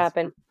things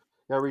happen.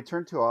 Yeah,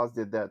 Return to Oz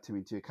did that to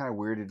me too. It kind of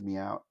weirded me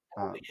out.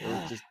 It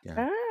was just,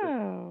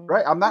 Oh.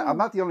 right. I'm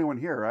not the only one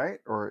here, right?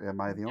 Or am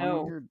I the only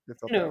one here that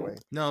felt that way?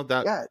 No,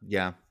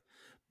 yeah.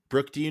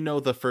 Brooke, do you know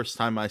the first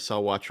time I saw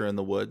Watcher in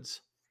the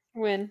Woods?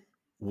 When?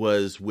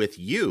 Was with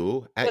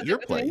you at your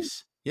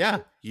place. Yeah,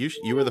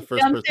 you were the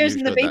first downstairs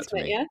person who in the showed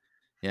basement. that to me.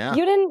 Yeah.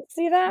 You didn't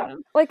see that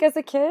like as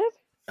a kid?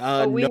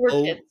 We were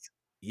kids.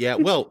 Yeah,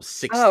 well,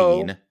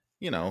 16.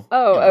 You know.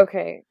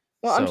 Okay.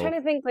 Well, I'm trying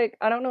to think. Like,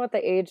 I don't know what the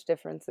age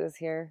difference is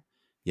here.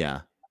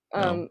 Yeah.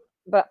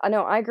 But I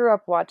know I grew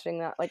up watching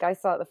that. Like, I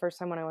saw it the first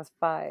time when I was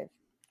 5.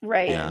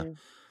 Right. Yeah.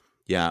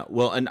 Yeah,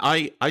 well, and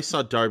I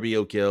saw Darby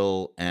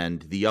O'Gill,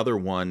 and the other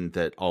one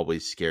that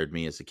always scared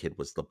me as a kid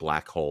was The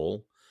Black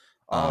Hole.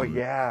 Oh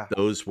yeah,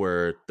 those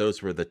were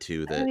the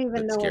two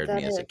that scared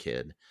me as a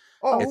kid.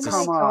 Oh,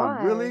 come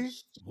on, really?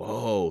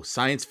 Whoa,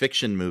 science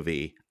fiction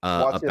movie.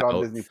 Watch it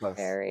on Disney Plus.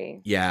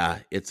 Yeah,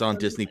 it's on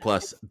Disney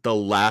Plus. The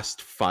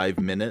last 5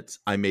 minutes,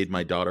 I made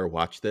my daughter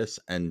watch this,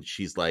 and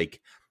she's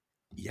like,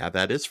 "Yeah,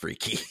 that is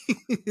freaky."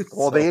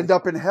 Well, they end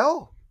up in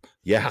hell.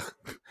 Yeah,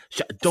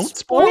 don't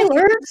spoil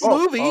the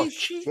movie. Oh,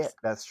 shit,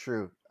 that's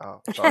true.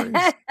 Oh, sorry.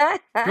 Because I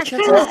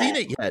haven't seen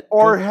it yet.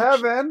 Or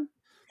heaven.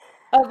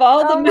 Of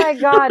all the my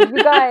God,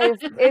 you guys,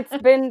 it's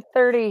been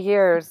 30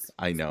 years.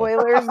 I know.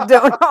 Spoilers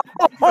don't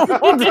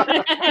hold.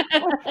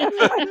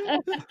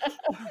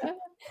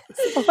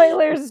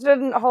 Spoilers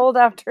shouldn't hold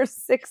after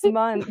 6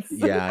 months.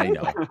 Yeah, I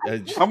know.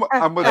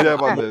 I'm with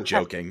Deb on this.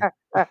 Joking.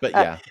 But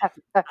yeah.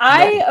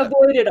 I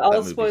avoided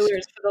all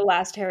spoilers for the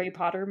last Harry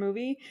Potter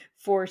movie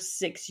for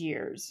 6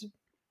 years.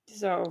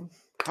 So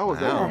how was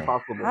that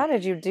possible? How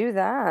did you do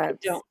that?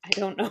 I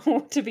don't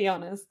know, to be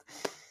honest.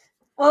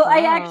 Well,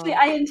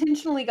 I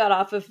intentionally got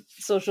off of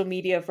social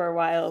media for a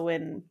while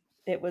when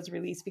it was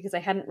released because I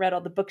hadn't read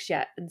all the books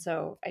yet, and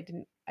so I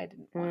didn't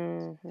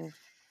want.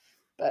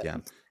 But yeah.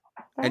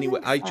 Anyway,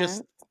 I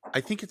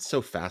think it's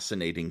so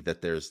fascinating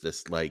that there's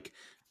this like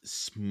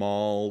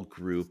small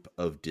group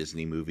of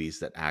Disney movies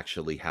that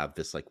actually have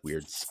this like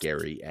weird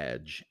scary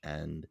edge,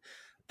 and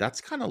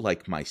that's kind of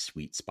like my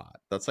sweet spot.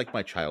 That's like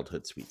my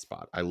childhood sweet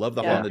spot. I love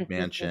the Haunted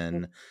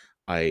Mansion.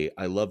 I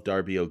love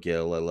Darby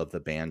O'Gill. I love the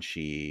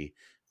Banshee.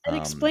 It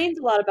explains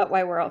a lot about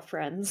why we're all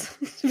friends,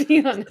 to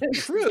be honest.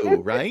 True,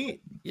 right?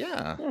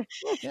 Yeah.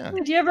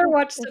 Did you ever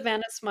watch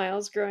Savannah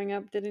Smiles growing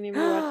up? Did anyone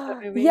watch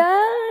that movie?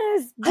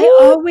 Yes. I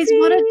always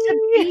wanted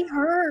to be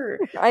her.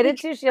 I did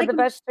too. She had the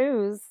best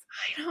shoes.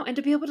 I know, and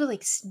to be able to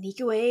like sneak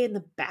away in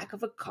the back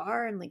of a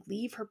car and like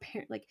leave her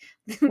parent like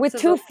with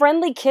two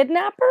friendly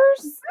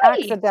kidnappers,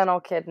 accidental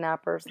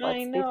kidnappers.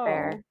 Let's be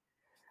fair.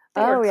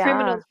 They are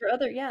criminals for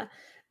other.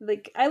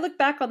 Like, I look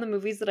back on the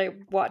movies that I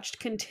watched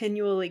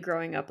continually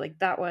growing up, like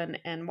that one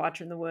and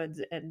Watcher in the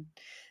Woods and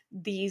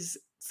these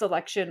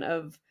selection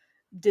of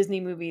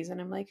Disney movies,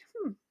 and I'm like,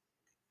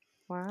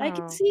 wow. I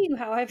can see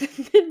how I've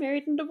been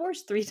married and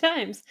divorced 3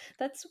 times.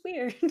 That's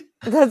weird.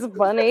 That's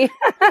funny.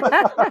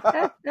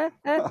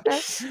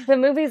 The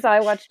movies I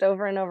watched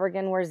over and over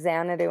again were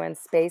Xanadu and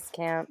Space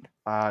Camp.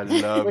 I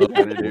love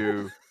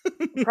Xanadu.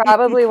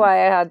 Probably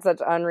why I had such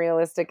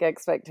unrealistic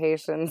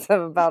expectations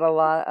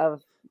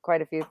about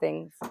quite a few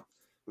things.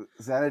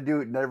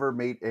 Xanadu never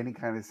made any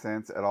kind of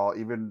sense at all,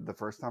 even the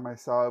first time I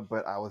saw it,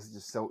 but I was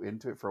just so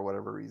into it for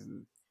whatever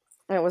reason.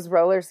 And it was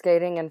roller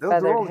skating and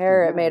feathered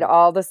hair. It made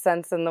all the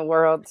sense in the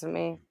world to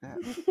me. Yeah.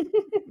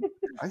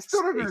 I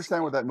still don't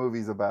understand what that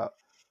movie's about.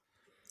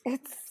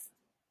 It's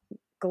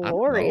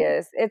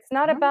glorious. It's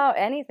not about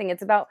anything.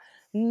 It's about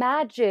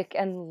magic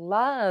and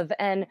love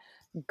and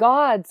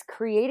gods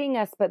creating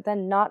us, but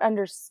then not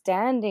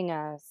understanding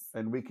us.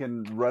 And we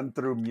can run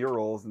through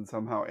murals and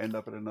somehow end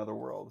up in another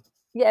world.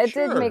 Yeah,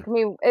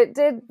 it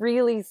did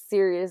really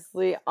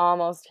seriously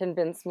almost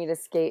convince me to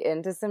skate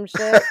into some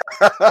shit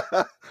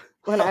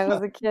when I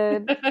was a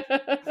kid.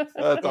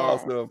 That's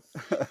awesome.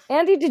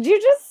 Andy, did you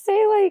just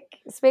say like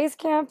Space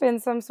Camp in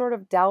some sort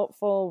of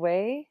doubtful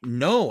way?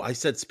 No, I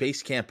said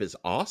Space Camp is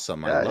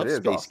awesome. I love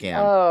Space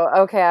Camp. Oh,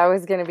 okay. I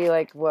was gonna be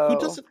like, whoa.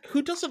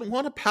 Who doesn't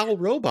want a pal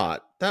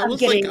robot? That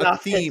was like a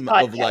theme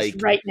of like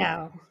right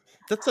now.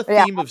 That's a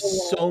theme of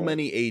so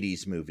many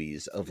 80s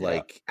movies of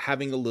like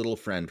having a little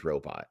friend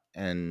robot.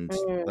 And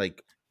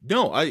like,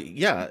 no,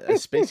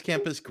 Space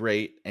Camp is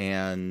great.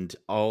 And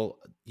all,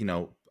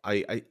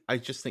 I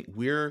just think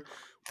we're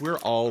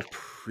all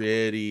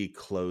pretty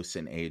close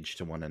in age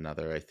to one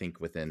another. I think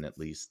within at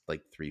least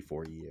like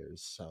 3-4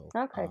 years. So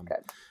okay,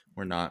 good.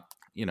 We're not,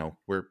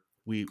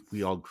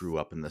 we all grew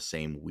up in the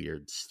same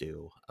weird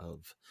stew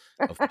of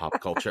pop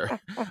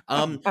culture.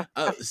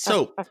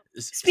 So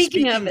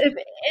speaking of, if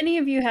any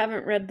of you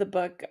haven't read the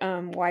book,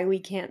 Why We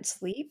Can't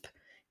Sleep,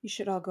 you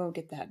should all go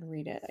get that and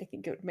read it. I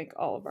think it would make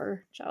all of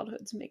our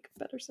childhoods make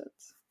better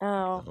sense.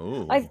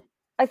 Oh.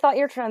 I thought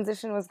your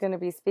transition was going to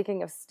be,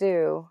 speaking of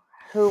stew,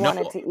 who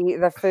wanted to eat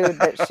the food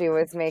that she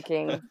was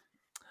making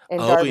in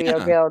Darby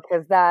O'Gill,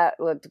 because that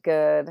looked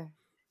good.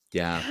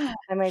 Yeah,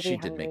 she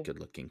did make good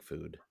looking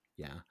food.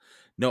 Yeah.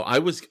 No, I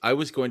was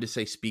going to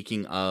say,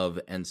 speaking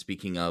of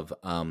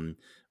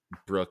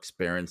Brooks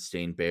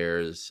Berenstain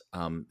Bears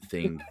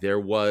thing,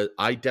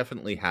 I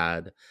definitely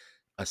had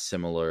a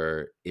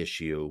similar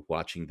issue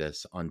watching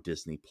this on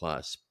Disney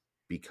Plus,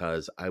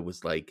 because I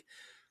was like,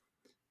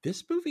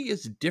 this movie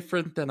is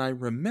different than I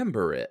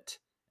remember it.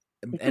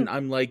 And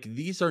I'm like,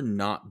 these are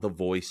not the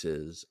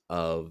voices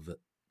of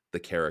the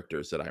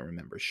characters that I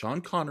remember.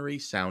 Sean Connery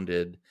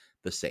sounded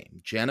the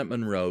same. Janet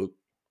Monroe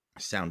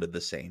sounded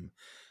the same.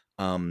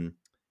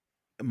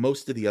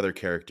 Most of the other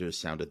characters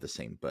sounded the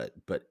same, but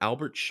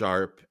Albert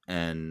Sharp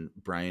and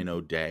Brian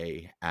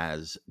O'Day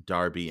as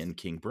Darby and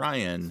King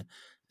Brian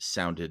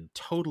sounded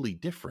totally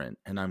different.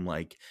 And I'm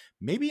like,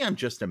 maybe I'm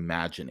just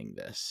imagining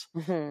this.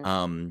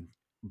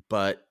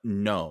 But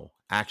no,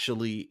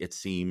 actually, it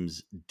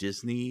seems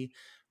Disney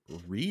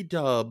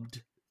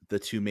redubbed the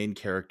two main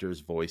characters'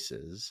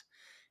 voices,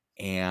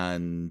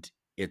 and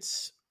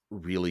it's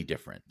really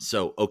different.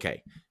 So,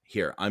 okay,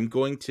 here, I'm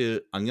going to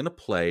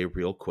play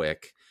real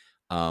quick.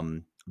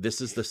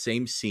 This is the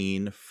same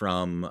scene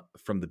from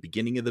the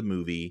beginning of the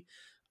movie.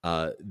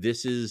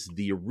 This is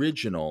the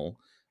original.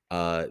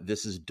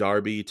 This is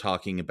Darby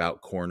talking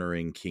about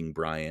cornering King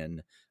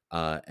Brian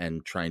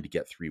and trying to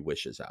get 3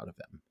 wishes out of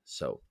him.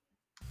 So,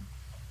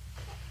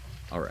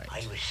 all right.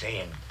 I was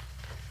saying,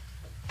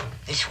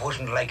 this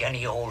wasn't like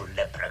any old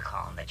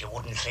leprechaun that you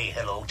wouldn't say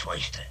hello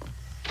twice to.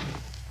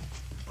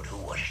 But who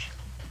was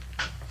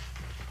it?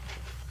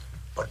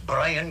 But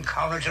Brian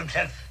Connors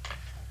himself,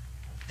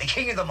 the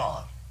king of them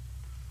all,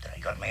 that I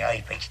got my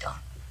eye fixed on.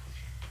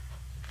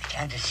 I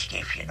can't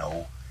escape,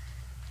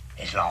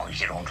 as long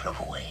as you don't look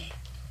away.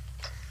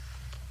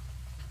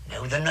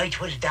 Now the night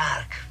was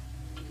dark,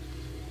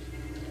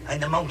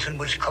 and the mountain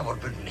was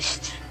covered with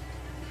mist,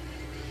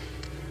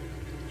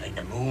 and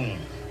the moon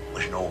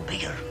was no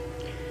bigger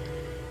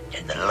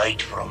than the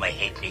light from a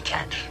halfpenny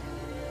cat.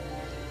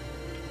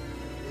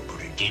 But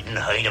didn't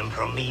hide him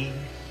from me.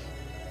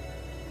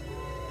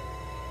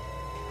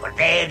 For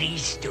there he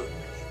stood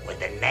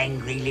with an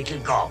angry little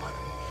goblin,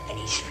 and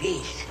his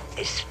face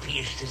as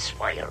fierce as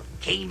fire.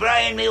 King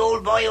Brian, my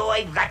old boy, oh,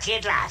 I've got you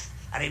at last,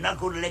 and I'm not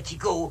going to let you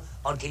go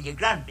until you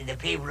grant me the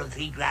favour of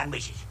 3 grand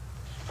wishes.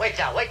 Wait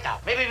now.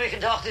 Maybe we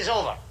can talk this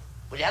over.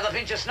 Will you have a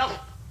pinch of snuff?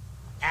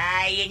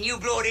 Aye, and you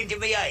blow it into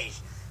my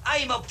eyes.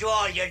 I'm up to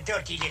all your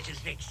dirty little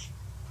tricks.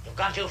 You've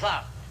gone too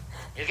far.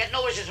 You'll get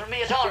no wishes from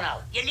me at all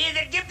now. You'll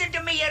either give them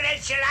to me or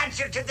else you'll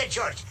answer to the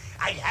church.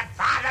 I'd have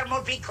Father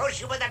Murphy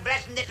curse you with a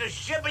blessing that'll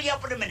shrivel you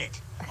up in a minute.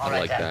 All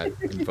right, like then.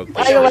 that.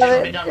 I love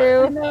it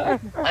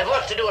too. I've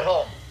work to do at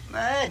home.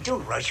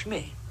 Don't rush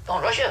me.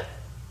 Don't rush you.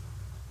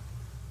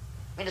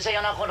 Mean to say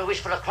you're not going to wish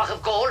for a crock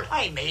of gold?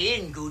 I may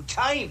in good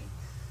time.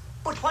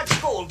 But what's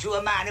gold to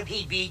a man if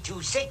he'd be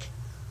too sick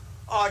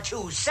or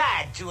too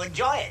sad to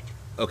enjoy it?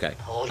 Okay.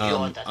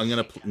 I'm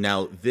gonna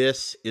now.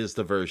 This is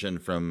the version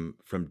from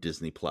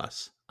Disney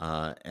Plus,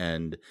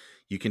 and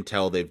you can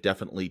tell they've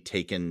definitely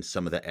taken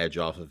some of the edge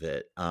off of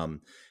it.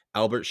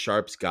 Albert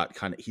Sharp's got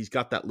he's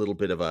got that little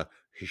bit of a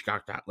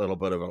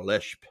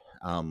lisp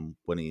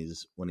when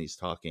he's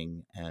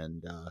talking,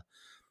 and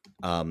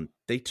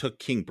they took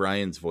King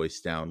Brian's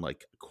voice down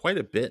like quite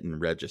a bit in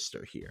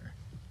register here.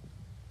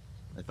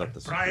 I thought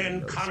this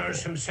Brian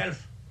Connors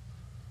himself,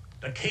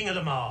 the king of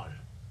them all,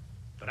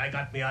 that I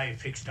got my eye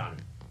fixed on.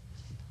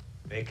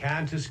 They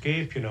can't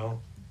escape, you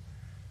know,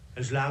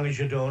 as long as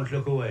you don't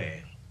look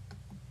away.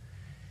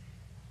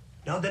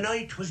 Now the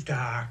night was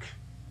dark,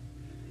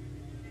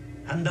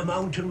 and the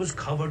mountain was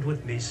covered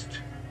with mist,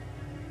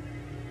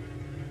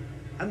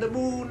 and the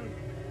moon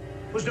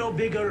was no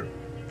bigger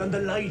than the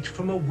light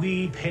from a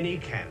wee penny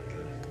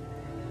candle.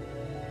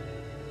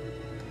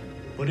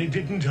 But it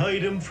didn't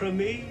hide him from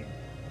me.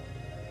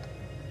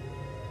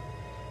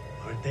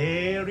 For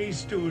there he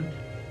stood,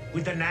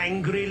 with an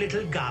angry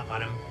little gap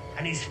on him,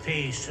 and his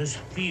face as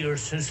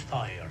fierce as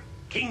fire.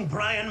 King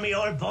Brian, me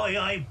old boy,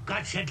 I've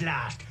got you at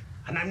last,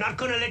 and I'm not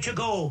going to let you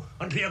go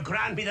until you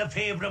grant me the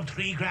favour of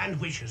 3 grand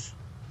wishes.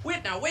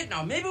 Wait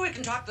now, maybe we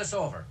can talk this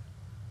over.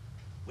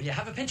 Will you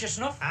have a pinch of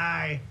snuff?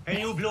 Aye, and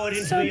you blow it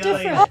into So my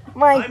different. eyes. Oh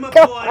my I'm up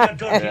to all your God.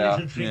 dirty little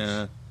tricks.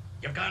 Yeah.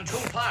 You've gone too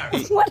far.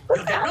 What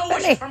You'll get no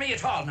wishes from me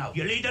at all now.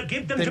 You'll either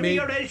give them They to me made-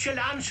 or else you'll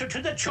answer to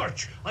the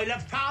church. I'll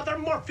have Father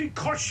Murphy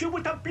curse you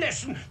with a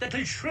blessing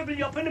that'll shrivel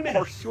you up in a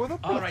minute.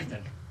 All right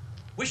then.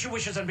 Wish your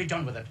wishes and be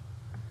done with it.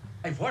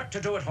 I've work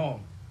to do at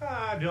home.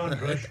 Don't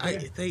rush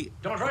me.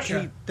 Don't rush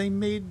you. They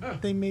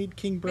made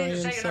King Brian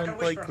say you're not sound gonna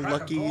wish like for a crack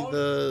of Lucky gold?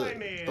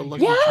 the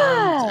Lucky Yeah.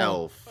 Charms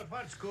elf. But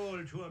what's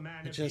gold to a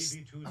man if Just- he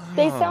be too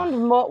They sound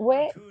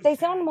they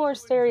sound more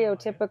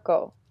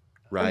stereotypical.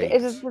 Right.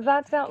 Does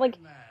that sound like,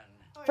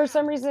 for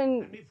some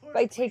reason,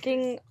 by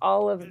taking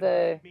all of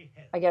the,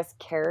 I guess,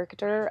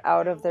 character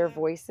out of their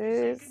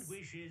voices,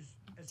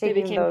 They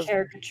taking became those.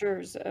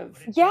 caricatures of.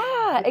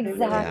 Yeah,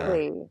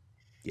 exactly.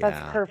 Yeah.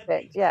 That's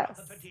perfect. Yes.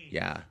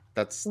 Yeah.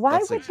 That's Why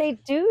that's would they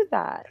do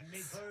that?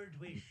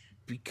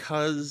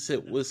 because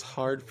it was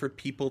hard for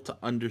people to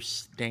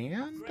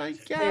understand, I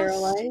guess.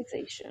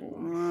 Sterilization.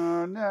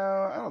 No,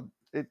 I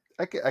don't.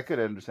 I could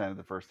understand it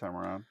the first time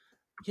around.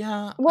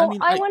 Yeah. Well,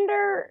 I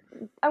wonder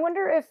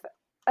if,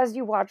 as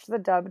you watch the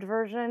dubbed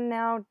version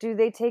now, do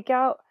they take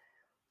out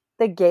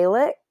the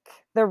Gaelic,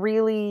 the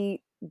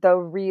really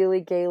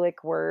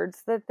Gaelic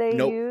words that they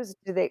Nope. use?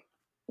 Do they?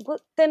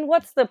 Then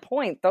what's the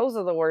point? Those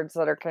are the words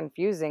that are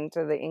confusing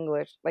to the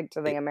English, like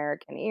to the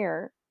American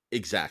ear.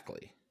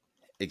 Exactly.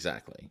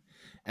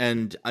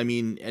 And I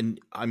mean,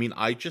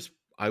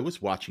 I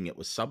was watching it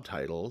with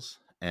subtitles,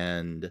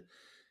 and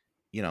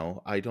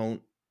I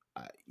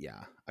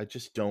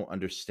just don't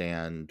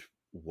understand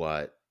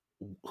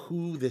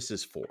who this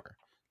is for.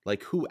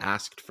 Like, who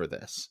asked for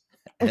this,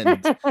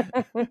 and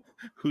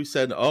who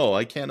said, "Oh,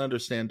 I can't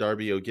understand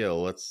Darby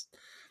O'Gill. Let's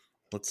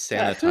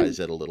sanitize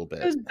it a little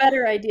bit." Whose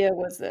better idea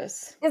was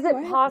this? Is it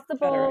Better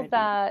possible idea.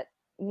 that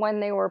when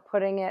they were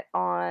putting it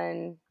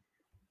on,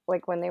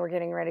 like when they were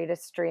getting ready to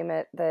stream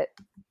it, that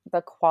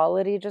the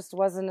quality just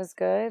wasn't as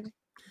good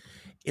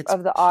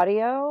of the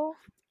audio?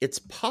 It's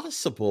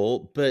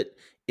possible, but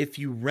if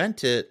you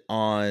rent it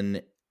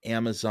on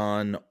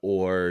Amazon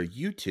or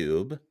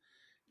YouTube,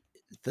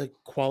 the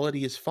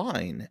quality is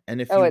fine.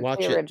 And if you It's watch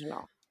the it,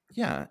 original.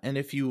 yeah, and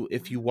if you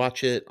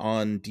watch it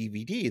on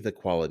DVD, the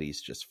quality is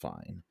just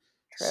fine.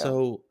 True.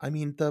 So, I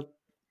mean,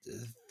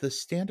 the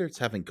standards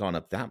haven't gone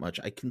up that much.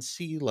 I can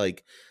see,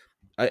 like,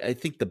 I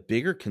think the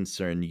bigger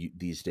concern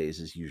these days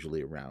is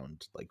usually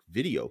around like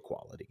video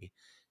quality.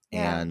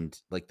 Yeah. And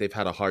like they've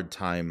had a hard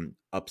time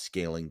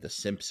upscaling The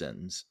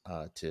Simpsons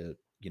to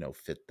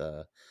fit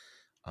the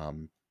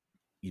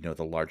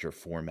the larger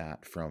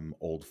format from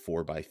old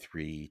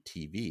 4:3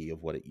 TV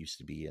of what it used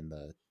to be in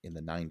the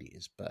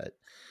 90s. But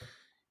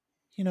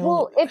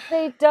Well, if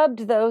they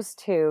dubbed those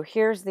two,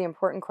 here's the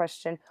important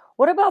question: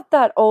 what about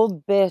that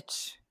old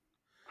bitch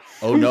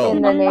oh no,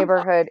 in the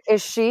neighborhood?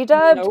 Is she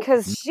dubbed? Nope.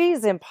 Because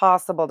she's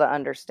impossible to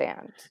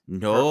understand.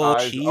 no, Her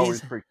eyes she's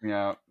always freak me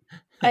out.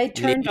 I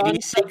turned on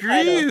Lady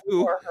subtitles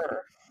Screw. for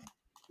her.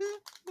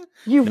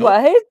 You Nope.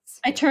 what?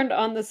 I turned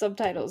on the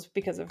subtitles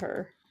because of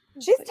her.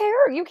 She's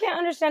terrible. You can't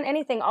understand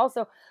anything.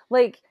 Also,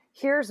 like,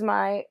 here's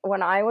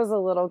when I was a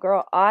little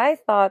girl, I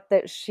thought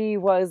that she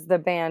was the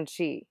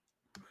Banshee.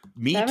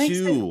 Me That makes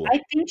sense. too.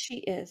 I think she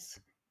is.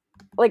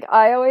 Like,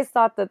 I always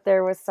thought that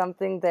there was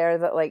something there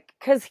that, like,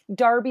 because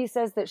Darby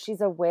says that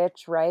she's a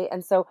witch, right?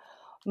 And so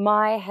in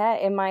my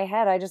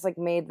head, I just, like,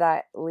 made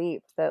that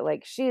leap that,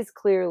 like, she's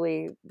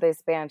clearly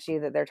this Banshee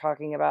that they're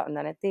talking about. And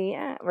then at the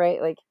end,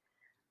 right? Like,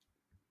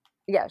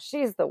 yeah,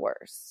 she's the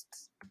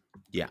worst.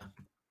 Yeah.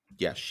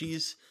 Yeah,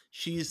 she's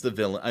the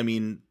villain. I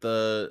mean,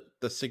 the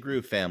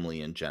Segru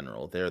family in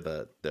general, they're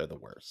the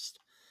worst.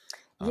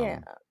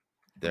 Yeah.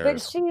 But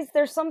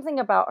there's something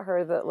about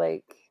her that,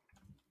 like,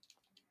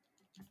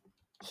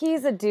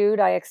 he's a dude.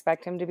 I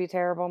expect him to be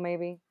terrible,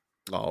 maybe.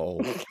 Oh.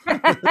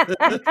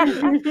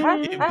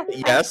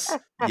 Yes.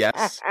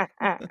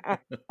 I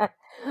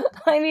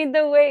mean,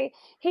 the way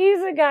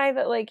he's a guy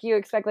that, like, you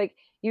expect, like,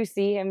 you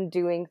see him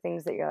doing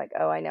things that you're like,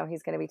 oh, I know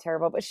he's going to be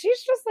terrible. But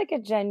she's just, like, a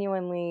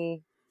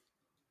genuinely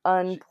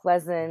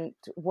unpleasant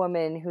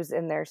woman who's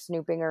in there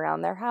snooping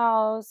around their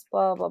house,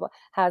 blah, blah, blah.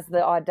 Has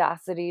the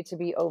audacity to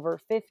be over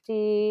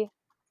 50,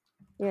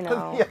 you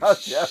know.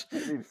 Yeah.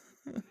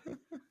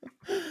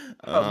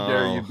 How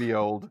dare you be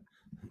old?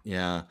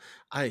 Yeah.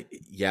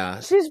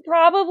 She's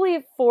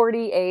probably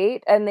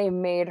 48 and they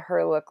made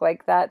her look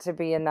like that to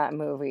be in that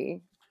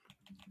movie.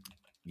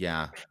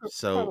 Yeah.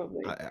 So,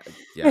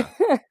 yeah.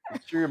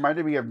 She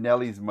reminded me of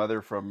Nellie's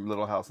mother from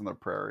Little House on the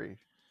Prairie.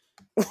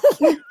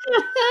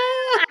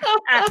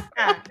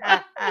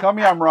 Tell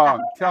me I'm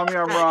wrong. You are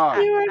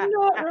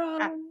not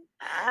wrong.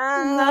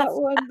 Not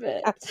one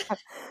bit. That's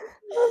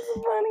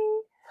funny.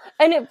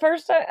 And at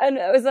first,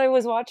 as I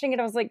was watching it,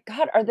 I was like,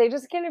 God, are they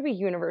just going to be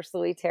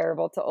universally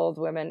terrible to old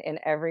women in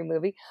every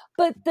movie?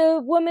 But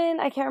the woman,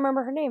 I can't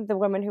remember her name, the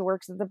woman who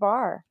works at the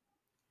bar.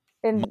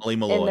 Molly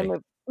Malloy. In the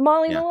movie.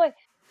 Molly Malloy.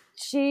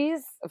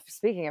 She's,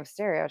 speaking of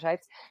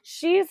stereotypes,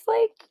 she's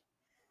like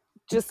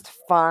just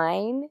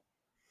fine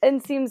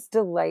and seems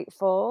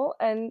delightful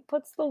and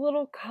puts the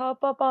little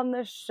cup up on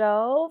the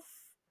shelf.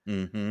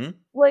 Mm-hmm.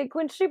 Like,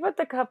 when she put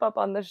the cup up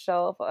on the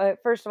shelf,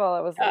 first of all,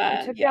 it was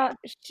like,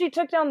 she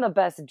took down the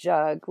best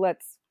jug.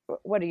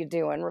 What are you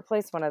doing?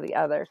 Replace one of the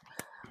others.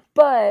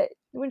 But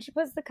when she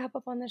puts the cup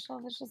up on the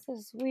shelf, it's just the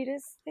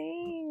sweetest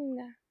thing.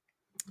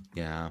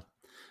 Yeah.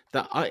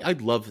 I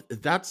love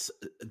that's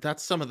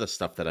some of the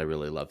stuff that I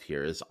really love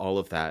here is all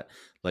of that,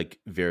 like,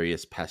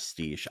 various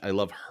pastiche. I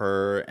love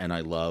her, and I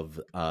love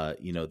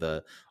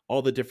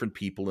all the different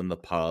people in the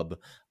pub.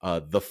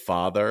 The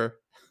father.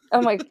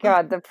 Oh my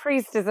God, the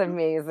priest is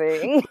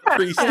amazing. The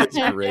priest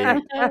is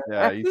great.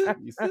 Yeah,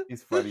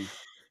 he's funny.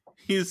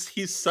 He's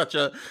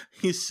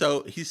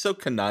so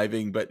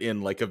conniving, but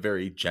in, like, a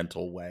very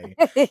gentle way.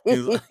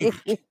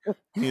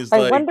 He's I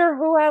like, wonder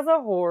who has a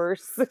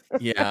horse.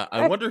 Yeah,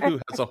 I wonder who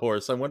has a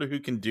horse. I wonder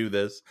who can do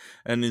this.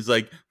 And he's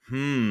like,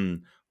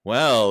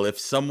 well, if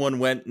someone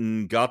went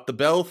and got the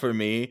bell for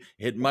me,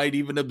 it might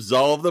even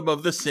absolve them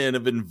of the sin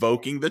of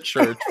invoking the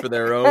church for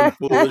their own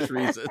foolish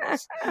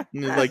reasons. And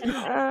he's like,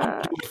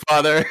 oh,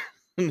 Father.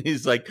 And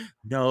he's like,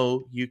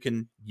 no, you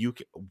can,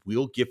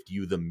 we'll gift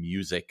you the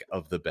music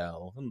of the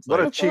bell. What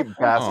a cheap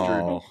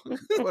bastard. Oh.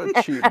 What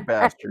a cheap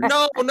bastard.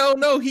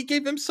 No. He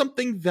gave him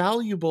something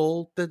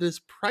valuable that is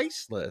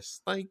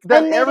priceless. Like,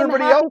 that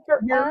everybody else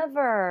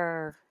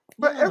forever.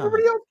 But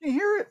everybody else can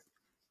hear it.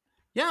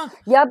 Yeah.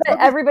 Yeah, but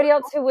everybody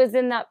else who was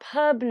in that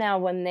pub now,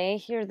 when they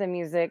hear the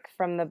music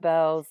from the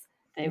bells,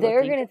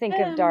 they're going to think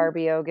of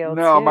Darby O'Gill.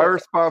 No, too. my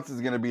response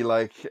is going to be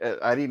like,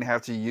 I didn't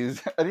have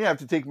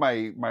to take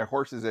my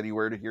horses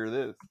anywhere to hear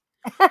this.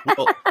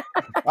 Well,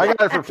 I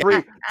got it for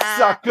free,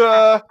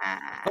 sucker.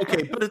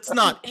 Okay, but it's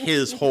not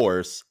his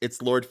horse;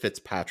 it's Lord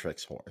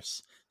Fitzpatrick's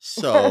horse.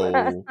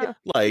 So,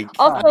 like,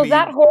 also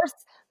that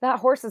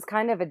horse is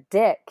kind of a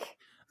dick.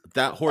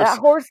 That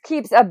horse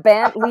keeps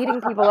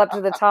leading people up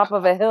to the top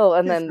of a hill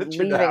and then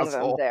leaving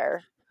them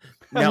there,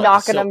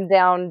 knocking them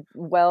down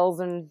wells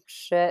and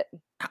shit.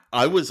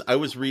 I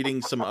was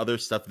reading some other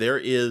stuff. There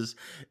is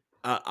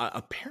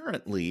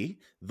apparently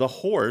the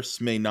horse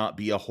may not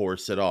be a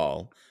horse at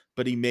all,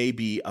 but he may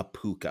be a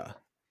puka,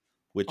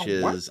 which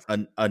is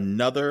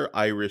another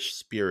Irish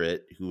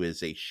spirit who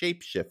is a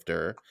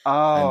shapeshifter,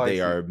 and they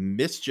are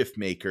mischief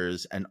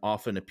makers and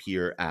often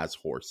appear as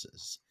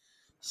horses.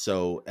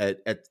 So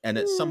at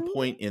some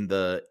point in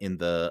the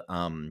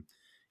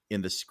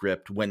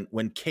script,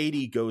 when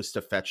Katie goes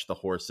to fetch the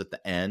horse at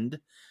the end,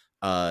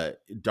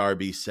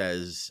 Darby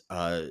says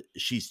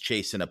she's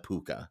chasing a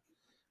puka.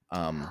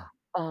 I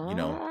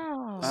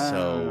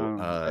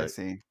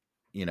see.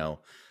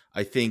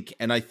 I think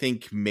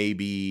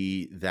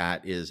maybe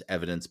that is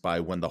evidenced by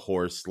when the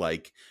horse's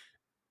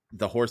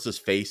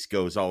face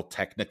goes all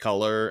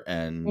technicolor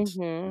and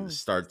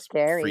starts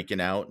freaking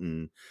out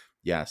and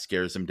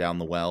scares him down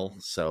the well.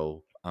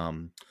 So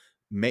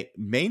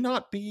may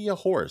not be a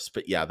horse,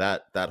 but yeah,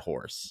 that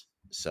horse.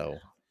 So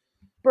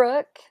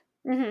Brooke,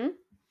 can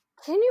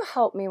you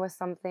help me with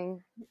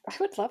something? I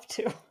would love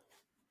to.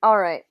 All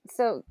right.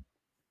 So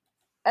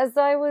as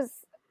I was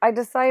I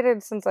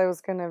decided, since I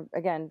was going to,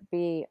 again,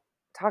 be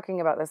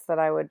talking about this, that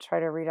I would try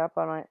to read up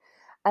on it.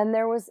 And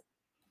the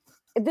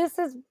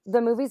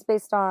movie's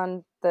based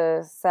on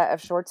the set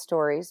of short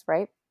stories,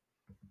 right?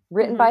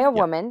 Written by a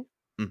woman.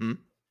 Mm-hmm.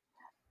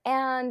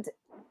 And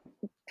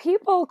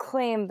people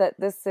claim that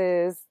this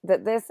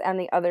and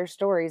the other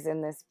stories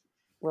in this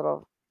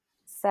little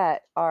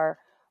set are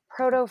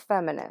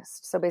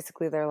proto-feminist. So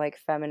basically they're like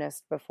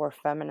feminist before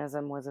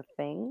feminism was a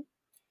thing.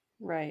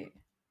 Right.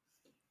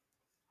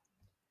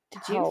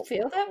 Did you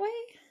feel that way?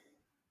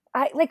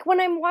 I like when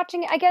I'm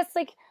watching it, I guess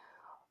like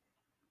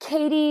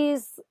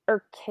is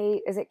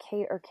it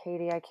Kate or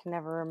Katie? I can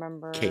never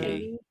remember.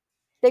 Katie.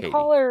 They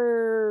call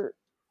her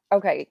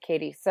okay,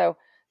 Katie. So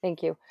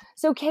thank you.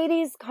 So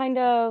Katie's kind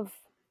of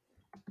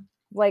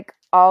like,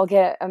 I'll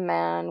get a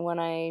man when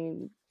I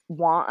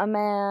want a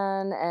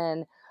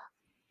man,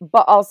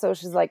 but also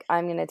she's like,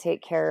 I'm going to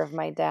take care of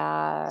my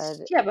dad.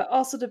 Yeah, but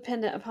also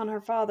dependent upon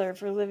her father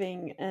for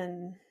living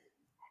and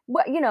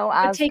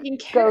as taking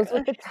care goes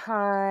with the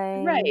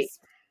times. Right.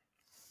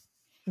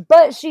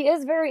 But she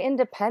is very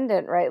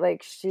independent, right?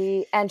 Like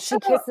she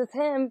kisses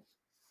him.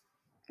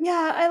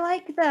 Yeah, I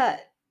like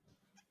that.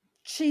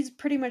 She's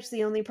pretty much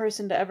the only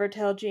person to ever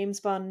tell James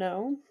Bond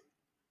no.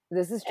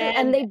 This is true.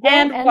 And they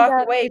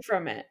walk away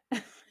from it.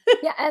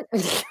 Yeah.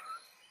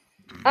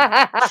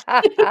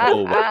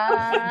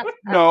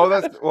 No,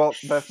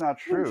 that's not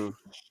true.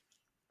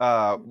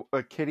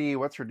 Kitty,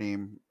 what's her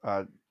name?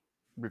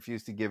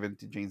 Refused to give in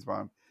to James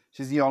Bond.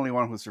 She's the only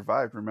one who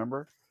survived,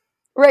 remember?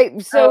 Right.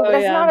 So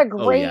not a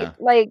great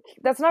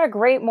that's not a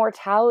great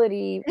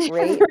mortality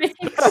rate.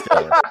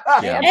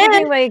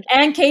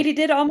 And Katie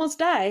did almost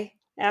die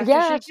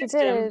after she kissed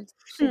him.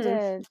 She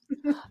did.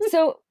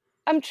 So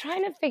I'm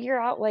trying to figure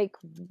out like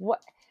what.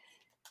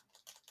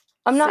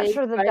 I'm not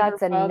sure that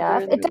that's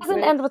enough. It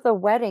doesn't end with a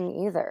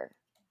wedding either.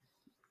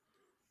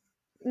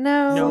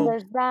 No. So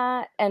there's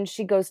that, and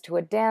she goes to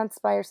a dance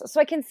by herself. So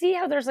I can see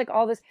how there's like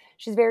all this.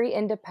 She's very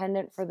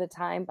independent for the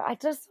time, but I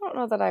just don't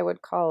know that I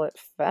would call it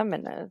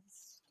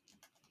feminist.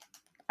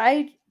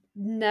 I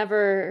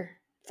never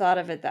thought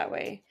of it that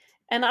way.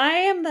 And I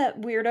am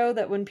that weirdo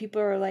that when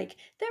people are like,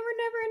 there were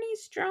never any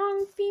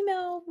strong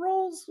female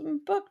roles in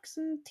books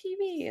and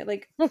TV.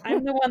 Like,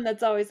 I'm the one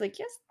that's always like,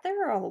 yes,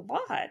 there are a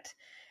lot.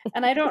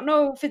 And I don't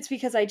know if it's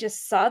because I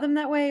just saw them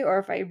that way or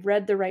if I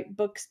read the right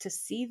books to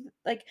see,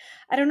 like,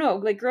 I don't know.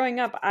 Like growing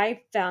up,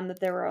 I found that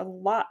there were a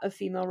lot of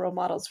female role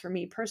models for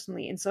me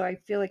personally. And so I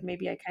feel like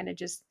maybe I kind of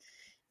just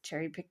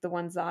cherry picked the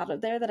ones out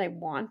of there that I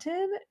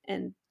wanted.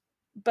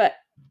 But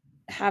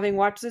having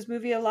watched this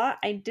movie a lot,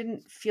 I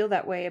didn't feel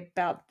that way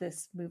about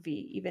this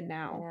movie even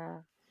now. Yeah.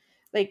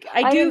 Like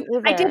I did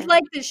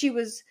like that she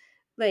was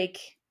like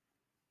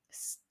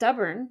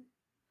stubborn.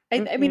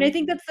 I mean, I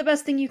think that's the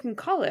best thing you can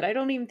call it. I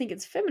don't even think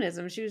it's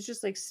feminism. She was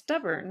just like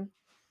stubborn.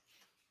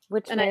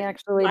 Which may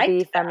actually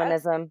be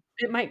feminism.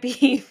 It might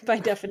be by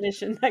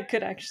definition. That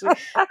could actually.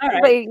 All right.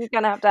 But you're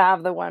going to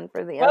have the one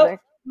for the other.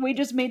 We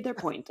just made their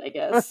point, I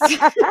guess.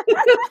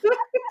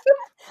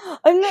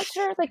 I'm not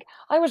sure. Like,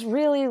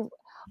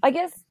 I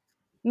guess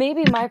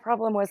maybe my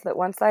problem was that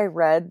once I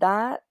read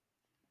that,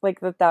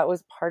 like that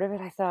was part of it,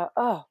 I thought,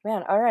 oh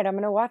man, all right, I'm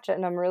going to watch it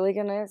and I'm really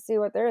going to see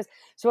what there is.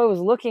 So I was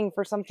looking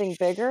for something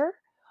bigger.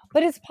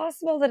 But it's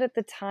possible that at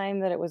the time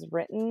that it was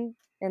written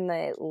in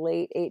the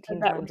late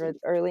 1800s,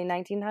 early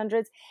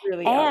 1900s,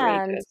 really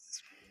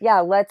outrageous. Yeah,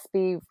 let's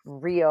be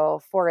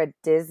real, for a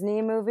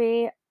Disney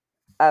movie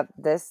of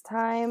this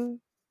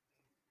time,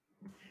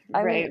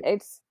 I mean,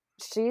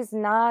 she's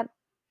not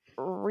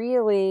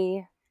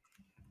really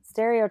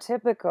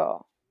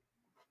stereotypical.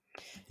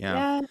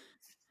 Yeah.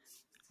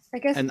 I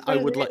guess and I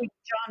would like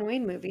John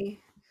Wayne movie.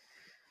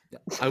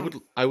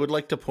 I would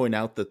like to point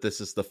out that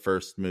this is the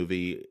first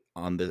movie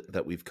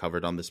that we've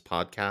covered on this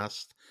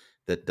podcast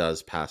that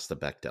does pass the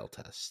Bechdel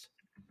test.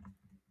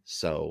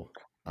 So,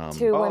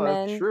 two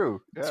women, that's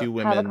true. Yeah. Two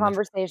women have a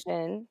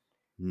conversation,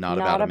 not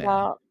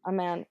about a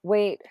man.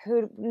 Wait,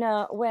 who?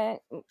 No,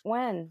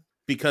 when?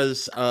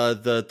 Because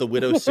the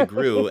widow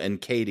Segru and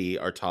Katie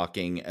are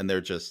talking, and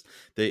they're just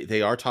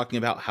they are talking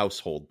about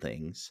household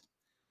things.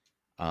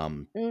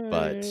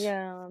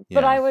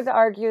 But I would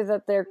argue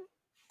that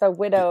the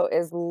widow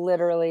is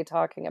literally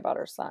talking about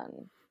her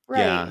son. Right.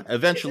 Yeah,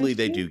 eventually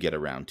they do get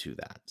around to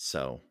that.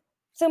 So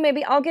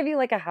maybe I'll give you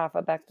like a half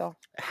a Bechdel.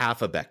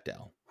 Half a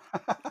Bechdel.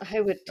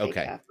 I would take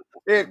half.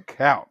 It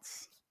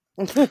counts.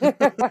 Says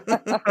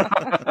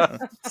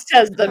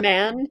the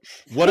man.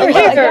 What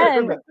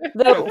again,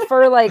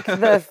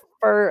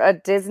 for a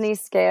Disney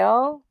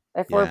scale,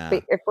 if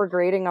we're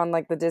grading on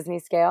like the Disney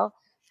scale,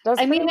 is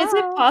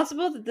it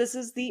possible that this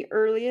is the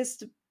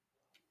earliest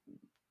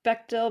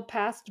Bechdel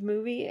passed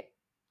movie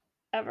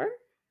ever?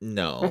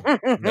 No,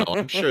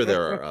 I'm sure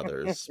there are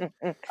others.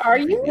 Are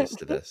you?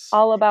 To this.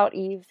 All About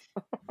Eve.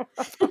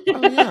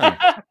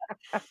 Yeah.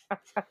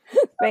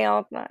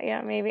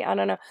 Maybe. I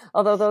don't know.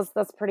 Although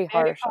that's pretty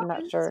harsh. I'm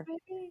not sure.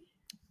 Maybe?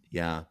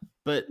 Yeah,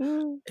 but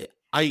Well,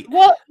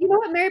 you know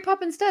what Mary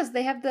Poppins does?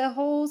 They have the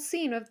whole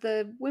scene of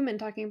the women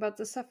talking about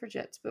the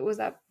suffragettes. But was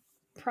that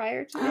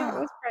prior to? Yeah, it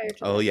was prior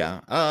to. Oh that.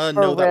 yeah.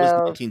 No, that was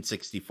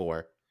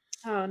 1964.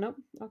 Oh nope.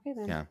 Okay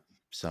then. Yeah.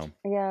 So.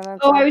 Yeah.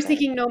 That's I was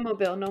thinking No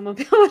Mobile. No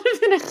Mobile would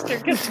have been extra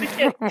good.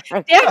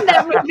 Damn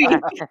that movie.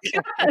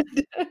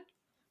 God.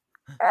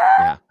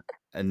 Yeah,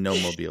 and No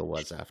Mobile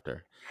was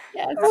after.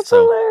 Yeah, that's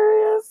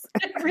hilarious.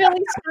 It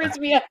really screws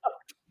me up.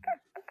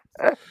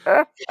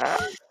 But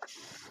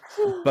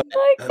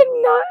I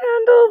cannot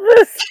handle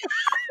this.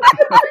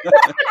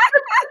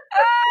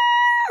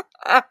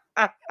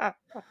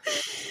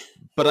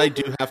 But I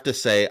do have to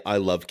say, I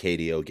love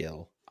Katie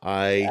O'Gill.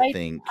 I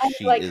think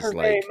she like is her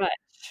very much.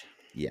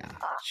 Yeah,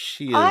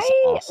 she is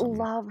awesome. I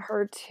love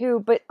her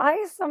too, but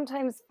I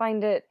sometimes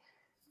find it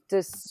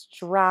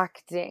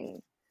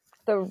distracting,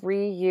 the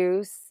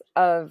reuse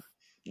of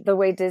the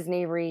way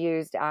Disney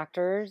reused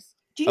actors.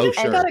 Do you know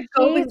she got a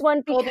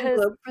Golden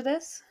Globe for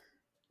this?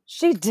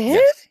 She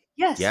did?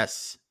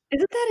 Yes.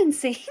 Isn't that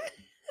insane?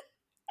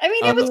 I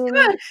mean, it was good.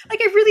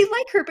 Like, I really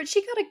like her, but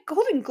she got a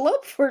Golden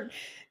Globe for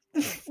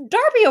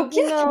Darby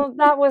O'Gill. No,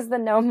 that was the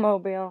No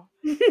Mobile.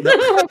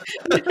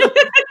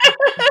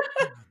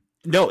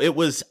 No, it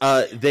was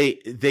they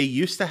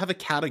used to have a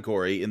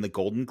category in the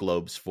Golden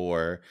Globes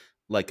for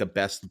like a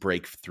best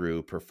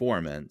breakthrough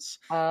performance.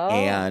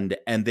 And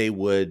they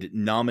would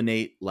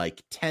nominate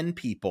like 10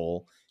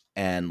 people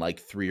and like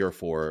 3 or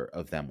 4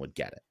 of them would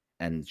get it.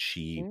 And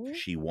she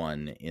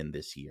won in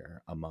this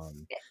year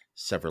among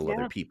several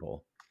other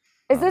people.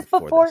 Is this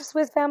before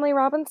Swiss Family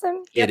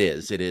Robinson? It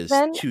is. It is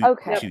then? 2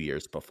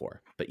 years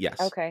before. But yes.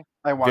 Okay.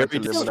 I wanted to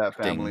live with that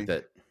family.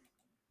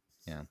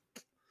 Yeah.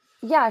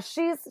 Yeah,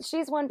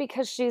 she's one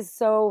because she's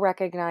so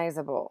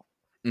recognizable,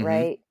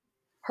 right?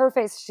 Her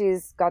face,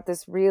 she's got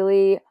this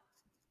really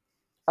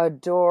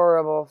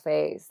adorable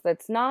face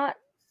that's not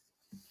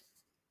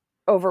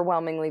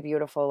overwhelmingly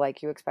beautiful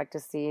like you expect to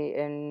see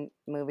in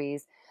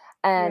movies.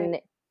 And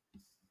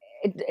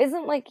it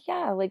isn't like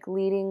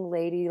leading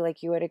lady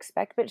like you would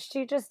expect, but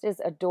she just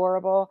is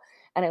adorable.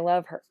 And I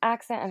love her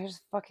accent. I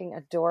just fucking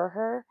adore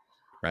her.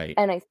 Right.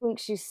 And I think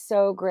she's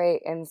so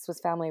great in Swiss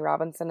Family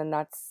Robinson. And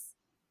that's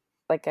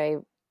like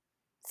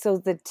so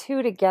the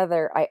two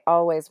together, I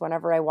always,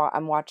 whenever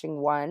I'm watching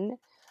one,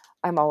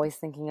 I'm always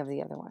thinking of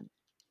the other one.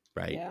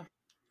 Right. Yeah.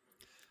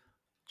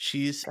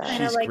 She's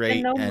like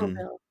great. And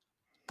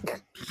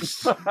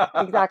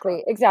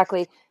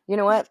Exactly. You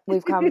know what?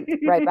 We've come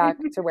right back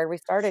to where we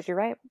started. You're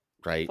right.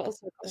 Right.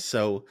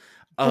 So,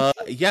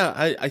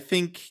 I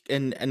think,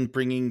 and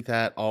bringing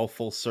that all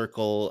full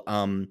circle,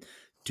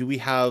 do we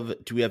have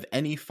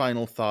any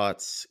final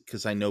thoughts?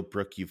 Because I know,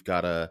 Brooke, you've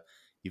got to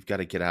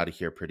get out of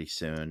here pretty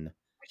soon.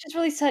 Which is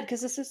really sad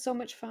because this is so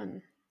much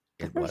fun.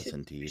 It was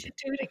indeed. We should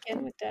do it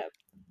again with Deb.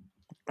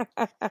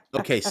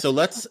 Okay, so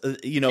let's,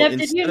 Deb,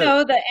 did you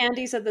know that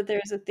Andy said that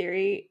there's a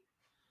theory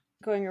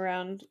going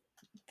around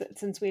that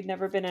since we'd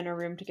never been in a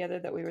room together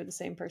that we were the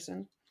same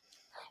person?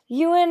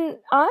 You and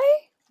I?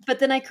 But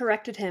then I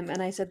corrected him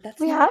and I said,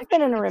 we have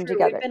been in a room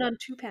together. We've been on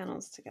 2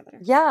 panels together.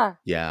 Yeah.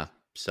 Yeah.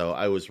 So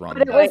I was wrong.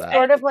 But it was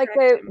sort of like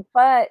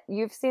but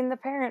you've seen The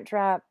Parent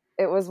Trap.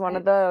 It was one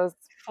of those.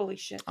 Holy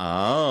shit.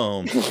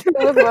 Oh. It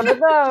was one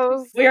of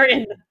those. We're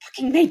in the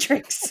fucking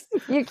Matrix.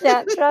 You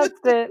can't trust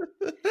it.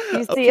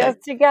 You see us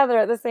together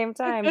at the same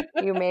time.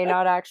 You may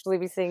not actually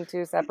be seeing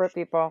 2 separate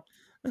people.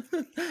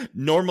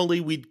 Normally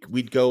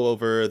we'd go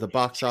over the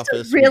box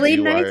office. It's a really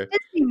nice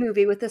Disney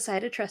movie with a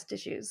side of trust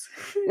issues.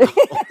 A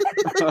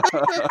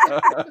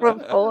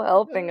full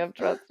helping of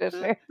trust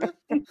issues.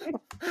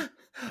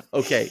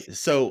 Okay,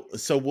 so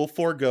we'll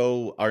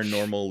forego our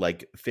normal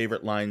like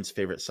favorite lines,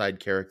 favorite side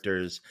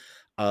characters.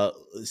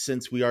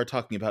 Since we are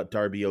talking about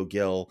Darby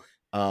O'Gill,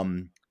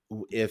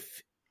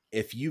 if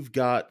you've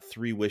got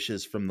 3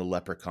 wishes from the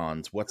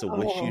Leprechauns, what's a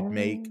wish you'd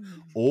make,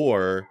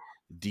 or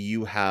do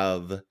you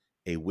have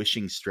a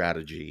wishing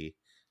strategy?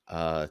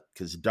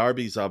 Because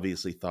Darby's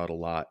obviously thought a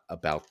lot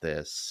about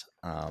this.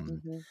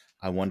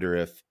 I wonder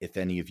if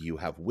any of you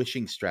have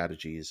wishing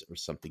strategies or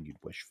something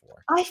you'd wish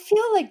for. I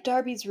feel like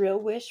Darby's real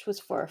wish was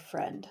for a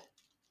friend.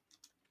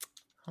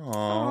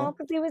 Aww,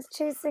 because he was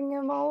chasing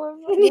him all over.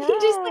 And he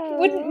just like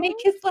wouldn't make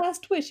his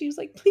last wish. He was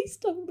like, "Please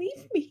don't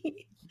leave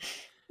me."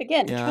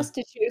 Again, trust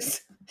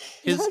issues.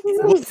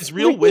 His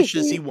real wish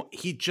is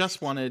he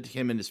just wanted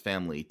him and his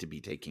family to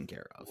be taken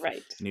care of.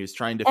 Right. And he was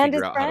trying to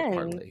figure out how to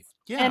parlay.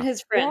 Yeah. And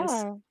his friends.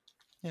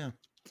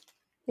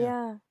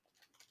 Yeah.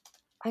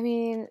 I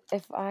mean,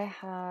 if I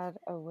had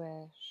a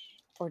wish,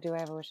 or do I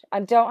have a wish?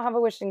 I don't have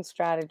a wishing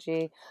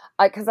strategy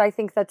because I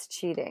think that's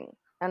cheating.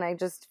 And I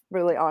just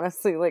really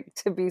honestly like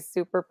to be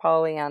super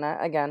Pollyanna.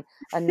 Again,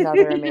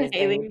 another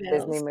amazing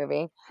Disney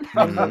movie.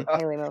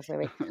 Hayley Mills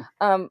movie.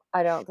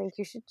 I don't think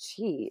you should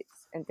cheat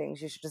in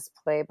things. You should just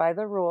play by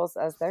the rules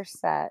as they're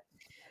set.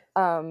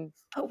 But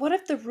what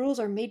if the rules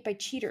are made by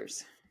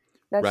cheaters?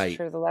 That's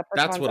true. The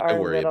Leprechauns are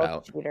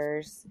little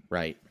cheaters.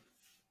 Right.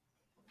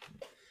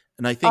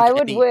 And I think I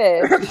would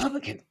wish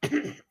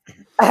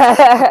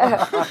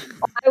I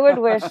would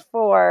wish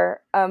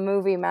for a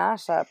movie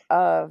mashup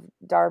of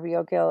Darby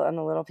O'Gill and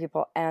the Little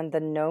People and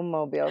the No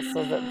Mobile,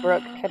 so that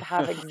Brooke could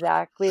have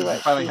exactly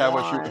what she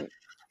wants.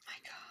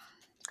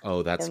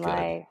 Oh, that's in good.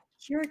 life.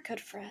 You're a good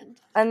friend.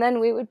 And then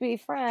we would be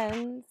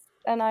friends,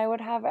 and I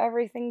would have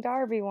everything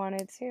Darby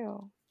wanted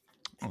too.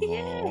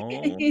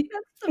 Yay!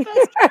 That's the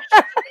best.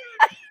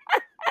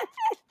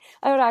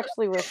 I would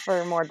actually wish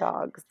for more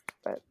dogs,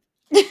 but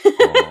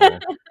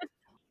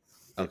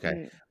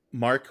okay.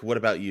 Mark, what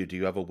about you? Do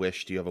you have a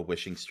wish? Do you have a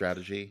wishing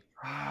strategy?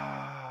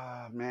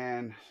 Ah,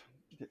 man,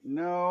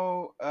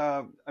 no.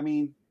 I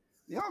mean,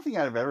 the only thing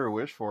I've ever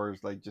wished for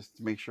is like just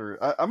to make sure.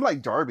 I'm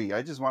like Darby.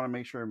 I just want to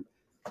make sure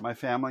my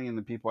family and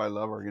the people I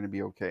love are going to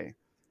be okay.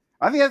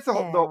 I think that's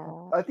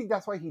I think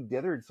that's why he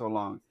dithered so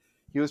long.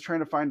 He was trying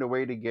to find a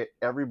way to get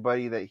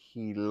everybody that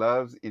he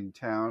loves in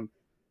town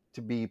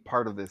to be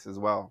part of this as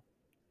well.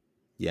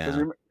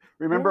 Yeah.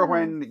 Remember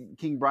when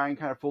King Brian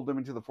kind of fooled him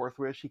into the fourth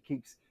wish? He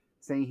keeps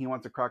saying he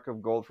wants a crock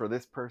of gold for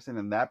this person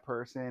and that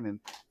person, and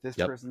this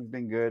person's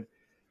been good.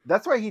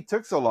 That's why he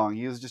took so long.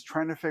 He was just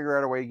trying to figure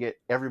out a way to get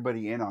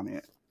everybody in on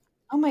it.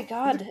 Oh my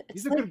God.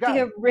 He's it's a like good guy.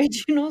 The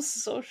original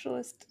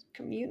socialist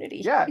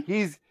community. Yeah,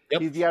 he's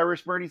the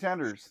Irish Bernie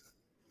Sanders.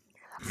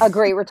 A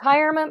great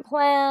retirement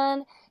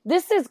plan.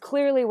 This is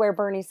clearly where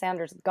Bernie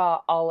Sanders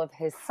got all of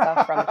his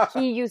stuff from.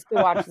 He used to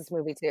watch this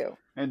movie too.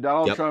 And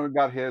Donald Trump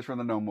got his from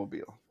the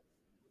No-Mobile.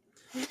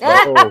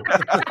 Oh.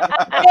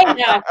 Hey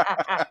now.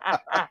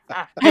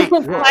 I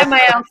will fly my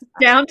ass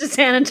down to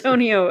San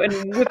Antonio and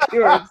whip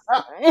yours.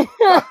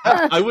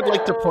 I would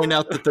like to point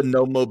out that the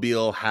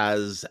No-Mobile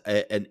has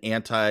an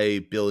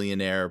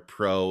anti-billionaire,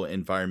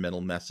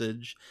 pro-environmental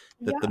message.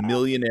 That the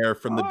millionaire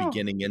from the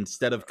beginning,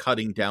 instead of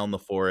cutting down the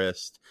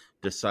forest,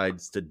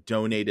 decides to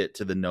donate it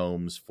to the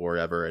gnomes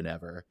forever and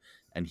ever.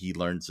 And he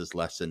learns his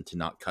lesson to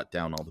not cut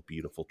down all the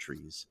beautiful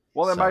trees.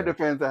 Well, in my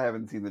defense, I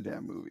haven't seen the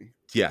damn movie.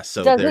 Yeah,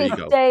 so Does there he you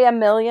go. stay a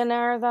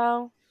millionaire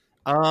though?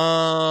 It's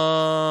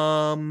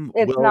well,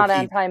 not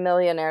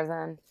anti-millionaire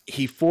then.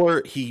 He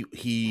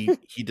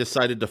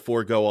decided to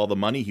forego all the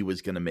money he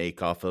was going to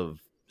make off of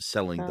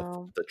selling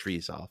the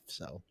trees off.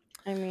 So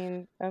I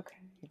mean, okay.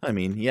 I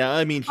mean, he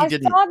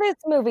didn't. I saw this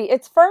movie.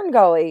 It's Fern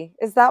Gully.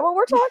 Is that what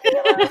we're talking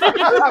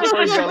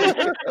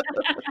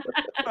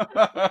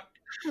about?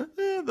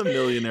 The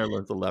millionaire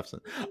learns a lesson.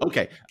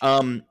 Okay.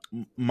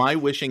 My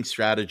wishing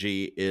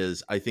strategy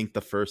is, I think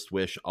the first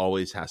wish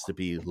always has to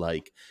be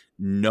like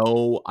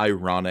no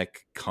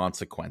ironic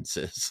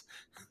consequences.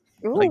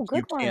 Ooh, like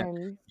good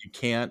one. You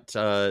can't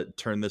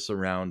turn this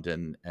around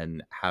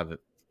and have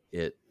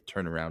it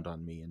turn around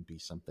on me and be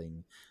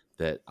something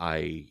that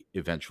I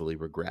eventually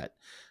regret.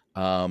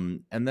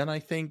 And then I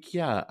think,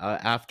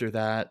 after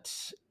that,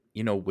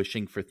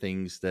 wishing for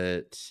things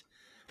that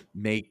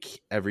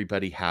make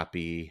everybody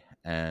happy.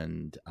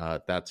 And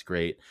that's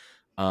great.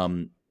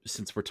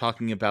 Since we're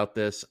talking about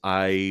this,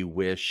 I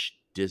wish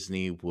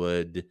Disney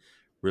would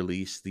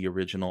release the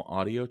original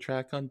audio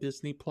track on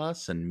Disney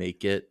Plus and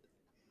make it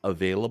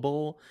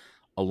available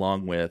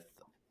along with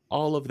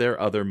all of their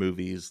other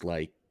movies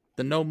like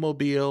The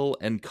No-Mobile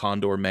and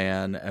Condor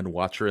Man and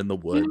Watcher in the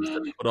Woods,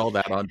 and put all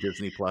that on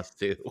Disney Plus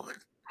too.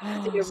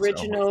 The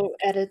original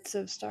edits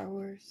of Star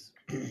Wars.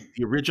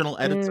 The original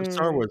edits of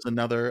Star Wars,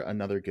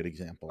 another good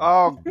example.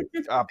 Oh,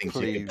 things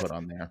please. you can put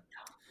on there.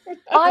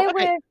 I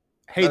wish.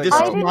 Hey, this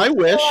is my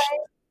wish.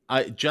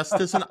 Just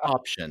as an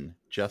option,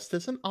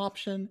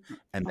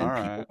 and then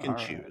people can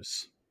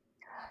choose.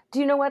 Do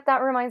you know what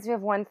that reminds me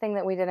of? One thing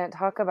that we didn't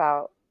talk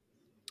about.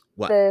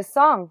 What? The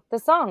song.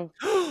 It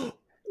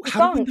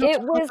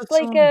was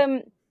like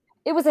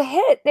it was a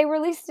hit. They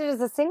released it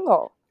as a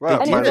single.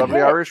 What, My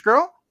Lovely Irish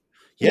Girl?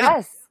 Yeah.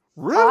 Yes.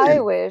 Really? I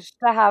wish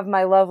to have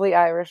My Lovely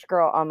Irish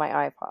Girl on my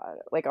iPod,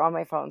 like on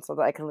my phone, so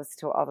that I can listen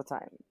to it all the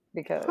time.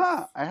 Because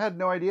I had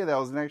no idea that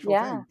was an actual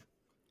thing.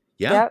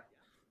 Yeah. Yep.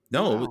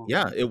 No,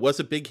 Wow. it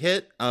was a big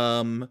hit.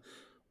 I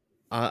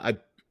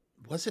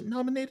was it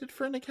nominated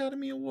for an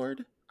Academy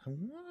Award? I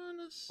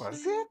want to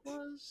say it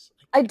was.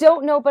 I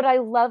don't know, but I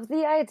love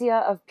the idea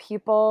of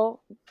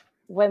people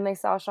when they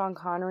saw Sean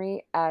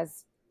Connery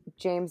as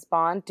James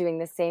Bond doing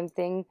the same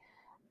thing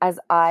as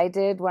I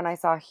did when I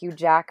saw Hugh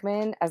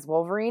Jackman as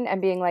Wolverine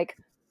and being like,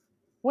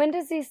 when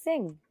does he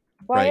sing?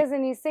 Why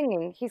isn't he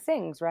singing? He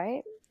sings,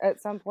 right? At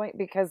some point,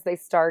 because they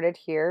started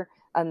here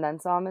and then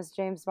saw him as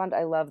James Bond.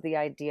 I love the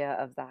idea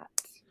of that.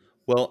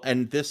 Well,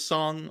 and this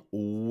song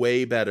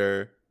way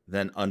better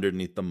than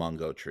Underneath the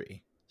Mango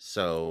Tree.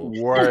 So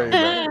way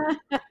better.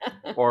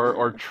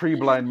 or Tree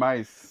Blind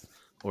Mice.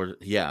 Or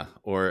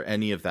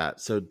any of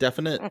that. So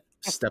definite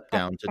step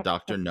down to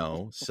Dr.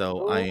 No.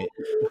 So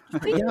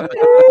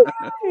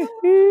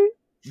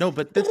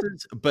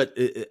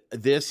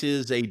this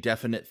is a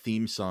definite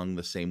theme song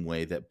the same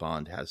way that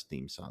Bond has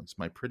theme songs.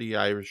 My Pretty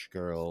Irish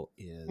Girl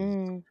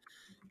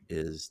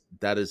is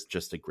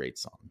just a great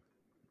song.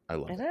 I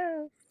love it.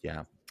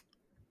 Yeah.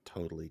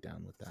 Totally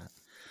down with that.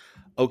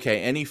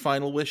 Okay, any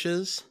final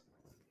wishes?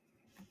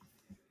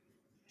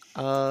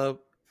 I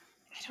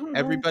don't know.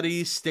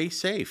 Everybody stay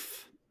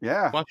safe.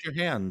 Yeah. Wash your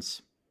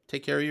hands.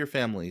 Take care of your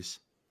families.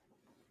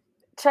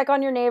 Check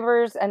on your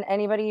neighbors and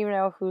anybody you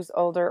know who's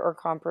older or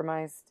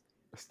compromised.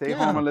 Stay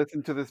home and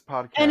listen to this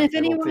podcast. And if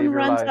anyone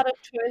runs out of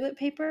toilet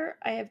paper,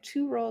 I have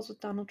 2 rolls with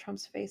Donald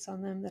Trump's face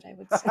on them that I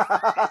would say.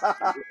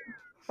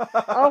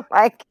 Oh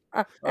my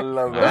God. I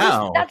love that.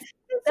 Wow. That's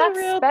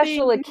a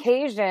special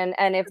occasion,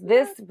 and if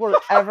this were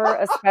ever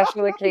a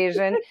special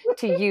occasion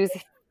to use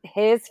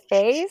his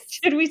face,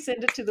 should we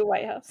send it to the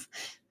White House?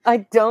 I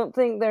don't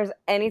think there's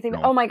anything.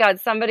 No. Oh my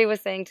God, somebody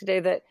was saying today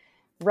that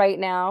right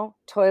now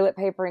toilet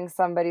papering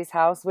somebody's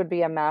house would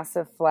be a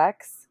massive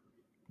flex.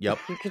 Yep.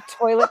 You could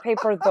toilet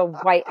paper the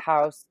White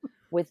House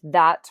with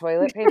that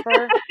toilet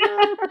paper.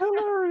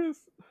 Hilarious.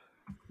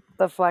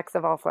 The flex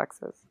of all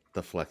flexes.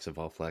 The flex of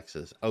all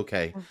flexes.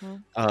 Okay.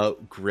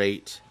 Mm-hmm.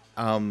 Great.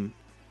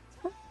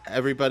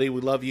 Everybody, we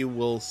love you.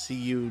 We'll see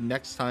you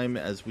next time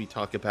as we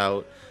talk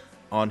about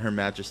On Her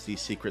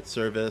Majesty's Secret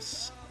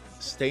Service.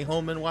 Stay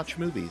home and watch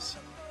movies.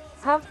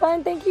 Have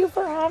fun. Thank you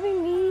for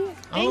having me.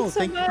 Thanks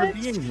so much. You for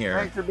being here.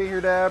 Thanks for being here,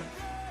 Deb.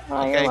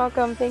 Oh, you're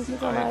welcome. Thank you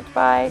so much.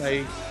 Bye.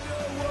 Bye.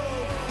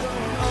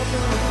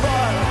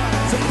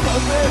 It's a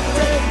perfect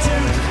day to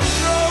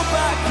throw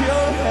back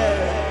your head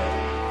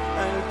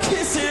and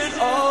kiss it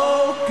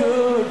all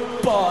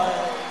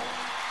goodbye.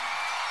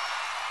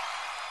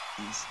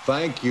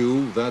 Thank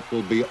you. That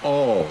will be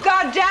all.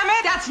 God damn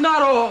it, that's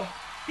not all.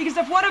 Because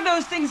if one of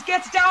those things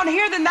gets down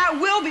here, then that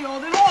will be all.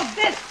 Then all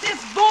this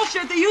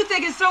bullshit that you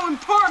think is so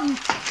important,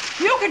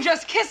 you can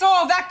just kiss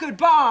all that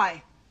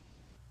goodbye.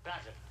 Now,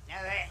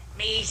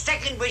 me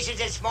second wish is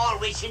a small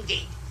wish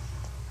indeed.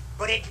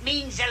 But it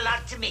means a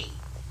lot to me.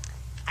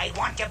 I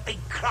want a big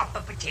crop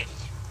of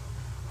potatoes.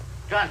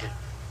 Granted.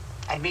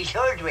 And me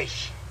third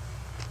wish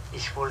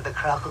is for the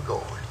crock of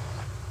gold.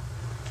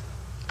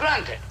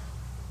 Granted.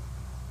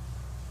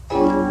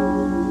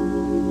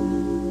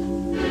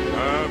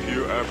 Have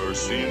you ever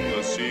seen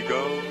the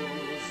seagulls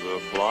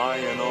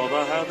flying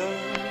over heather?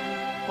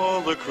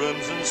 Or the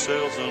crimson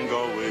sails on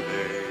Galway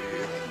Bay,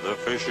 the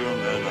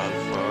fishermen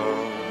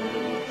unfurl?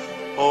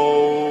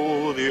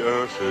 Oh, the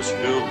earth is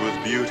filled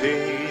with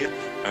beauty,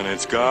 and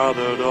it's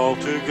gathered all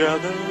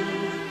together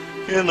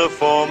in the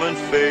form and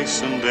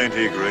face and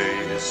dainty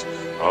grace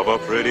of a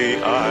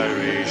pretty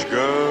Irish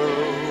girl.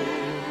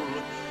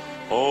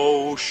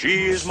 Oh,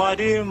 she is my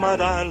dear, my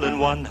darling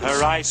one,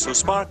 her eyes so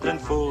sparkling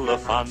full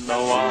of fun.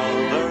 No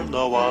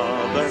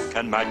other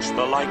can match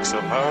the likes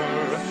of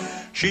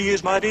her. She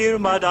is my dear,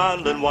 my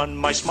darling one,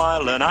 my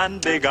smiling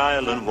and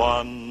beguiling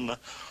one.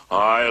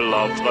 I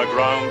love the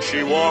ground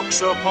she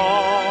walks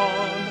upon,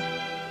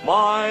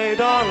 my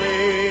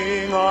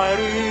darling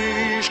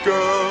Irish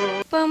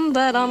girl.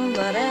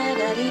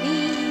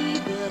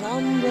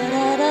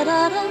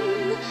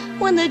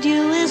 When the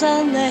dew is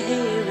on the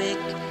hayrick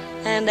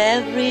and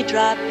every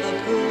drop a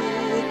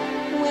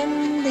brew,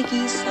 when the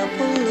geese are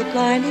full of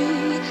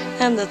blarney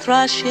and the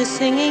thrush is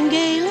singing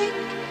Gaelic,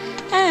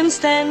 and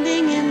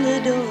standing in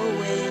the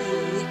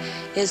doorway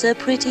is a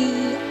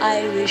pretty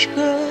Irish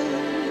girl.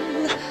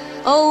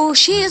 Oh,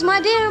 she is my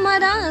dear, my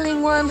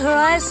darling one, her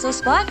eyes so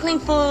sparkling,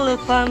 full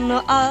of fun.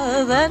 No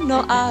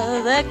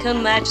other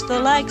can match the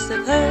likes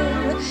of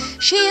her.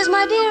 She is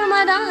my dear,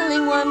 my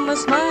darling one, my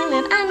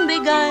smiling and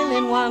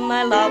beguiling one.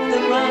 I love the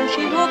ground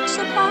she walks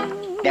upon.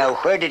 Now,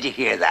 where did you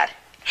hear that?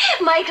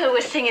 Michael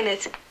was singing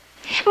it.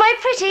 My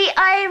pretty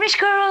Irish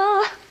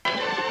girl.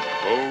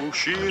 Oh,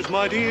 she is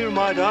my dear,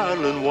 my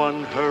darling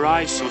one, her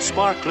eyes so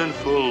sparkling,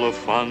 full of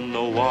fun.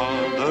 No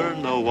other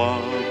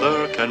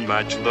can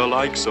match the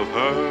likes of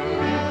her.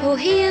 Oh,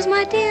 he is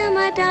my dear,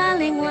 my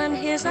darling one,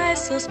 his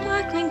eyes so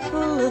sparkling,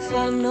 full of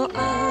fun. No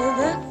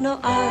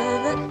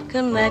other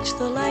can match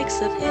the likes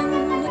of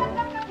him.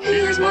 She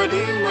is my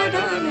dear, my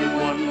darling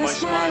one, my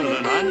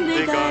smiling and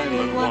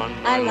beguiling one.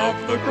 I love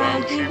the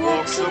ground he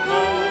walks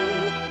upon,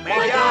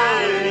 my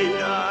darling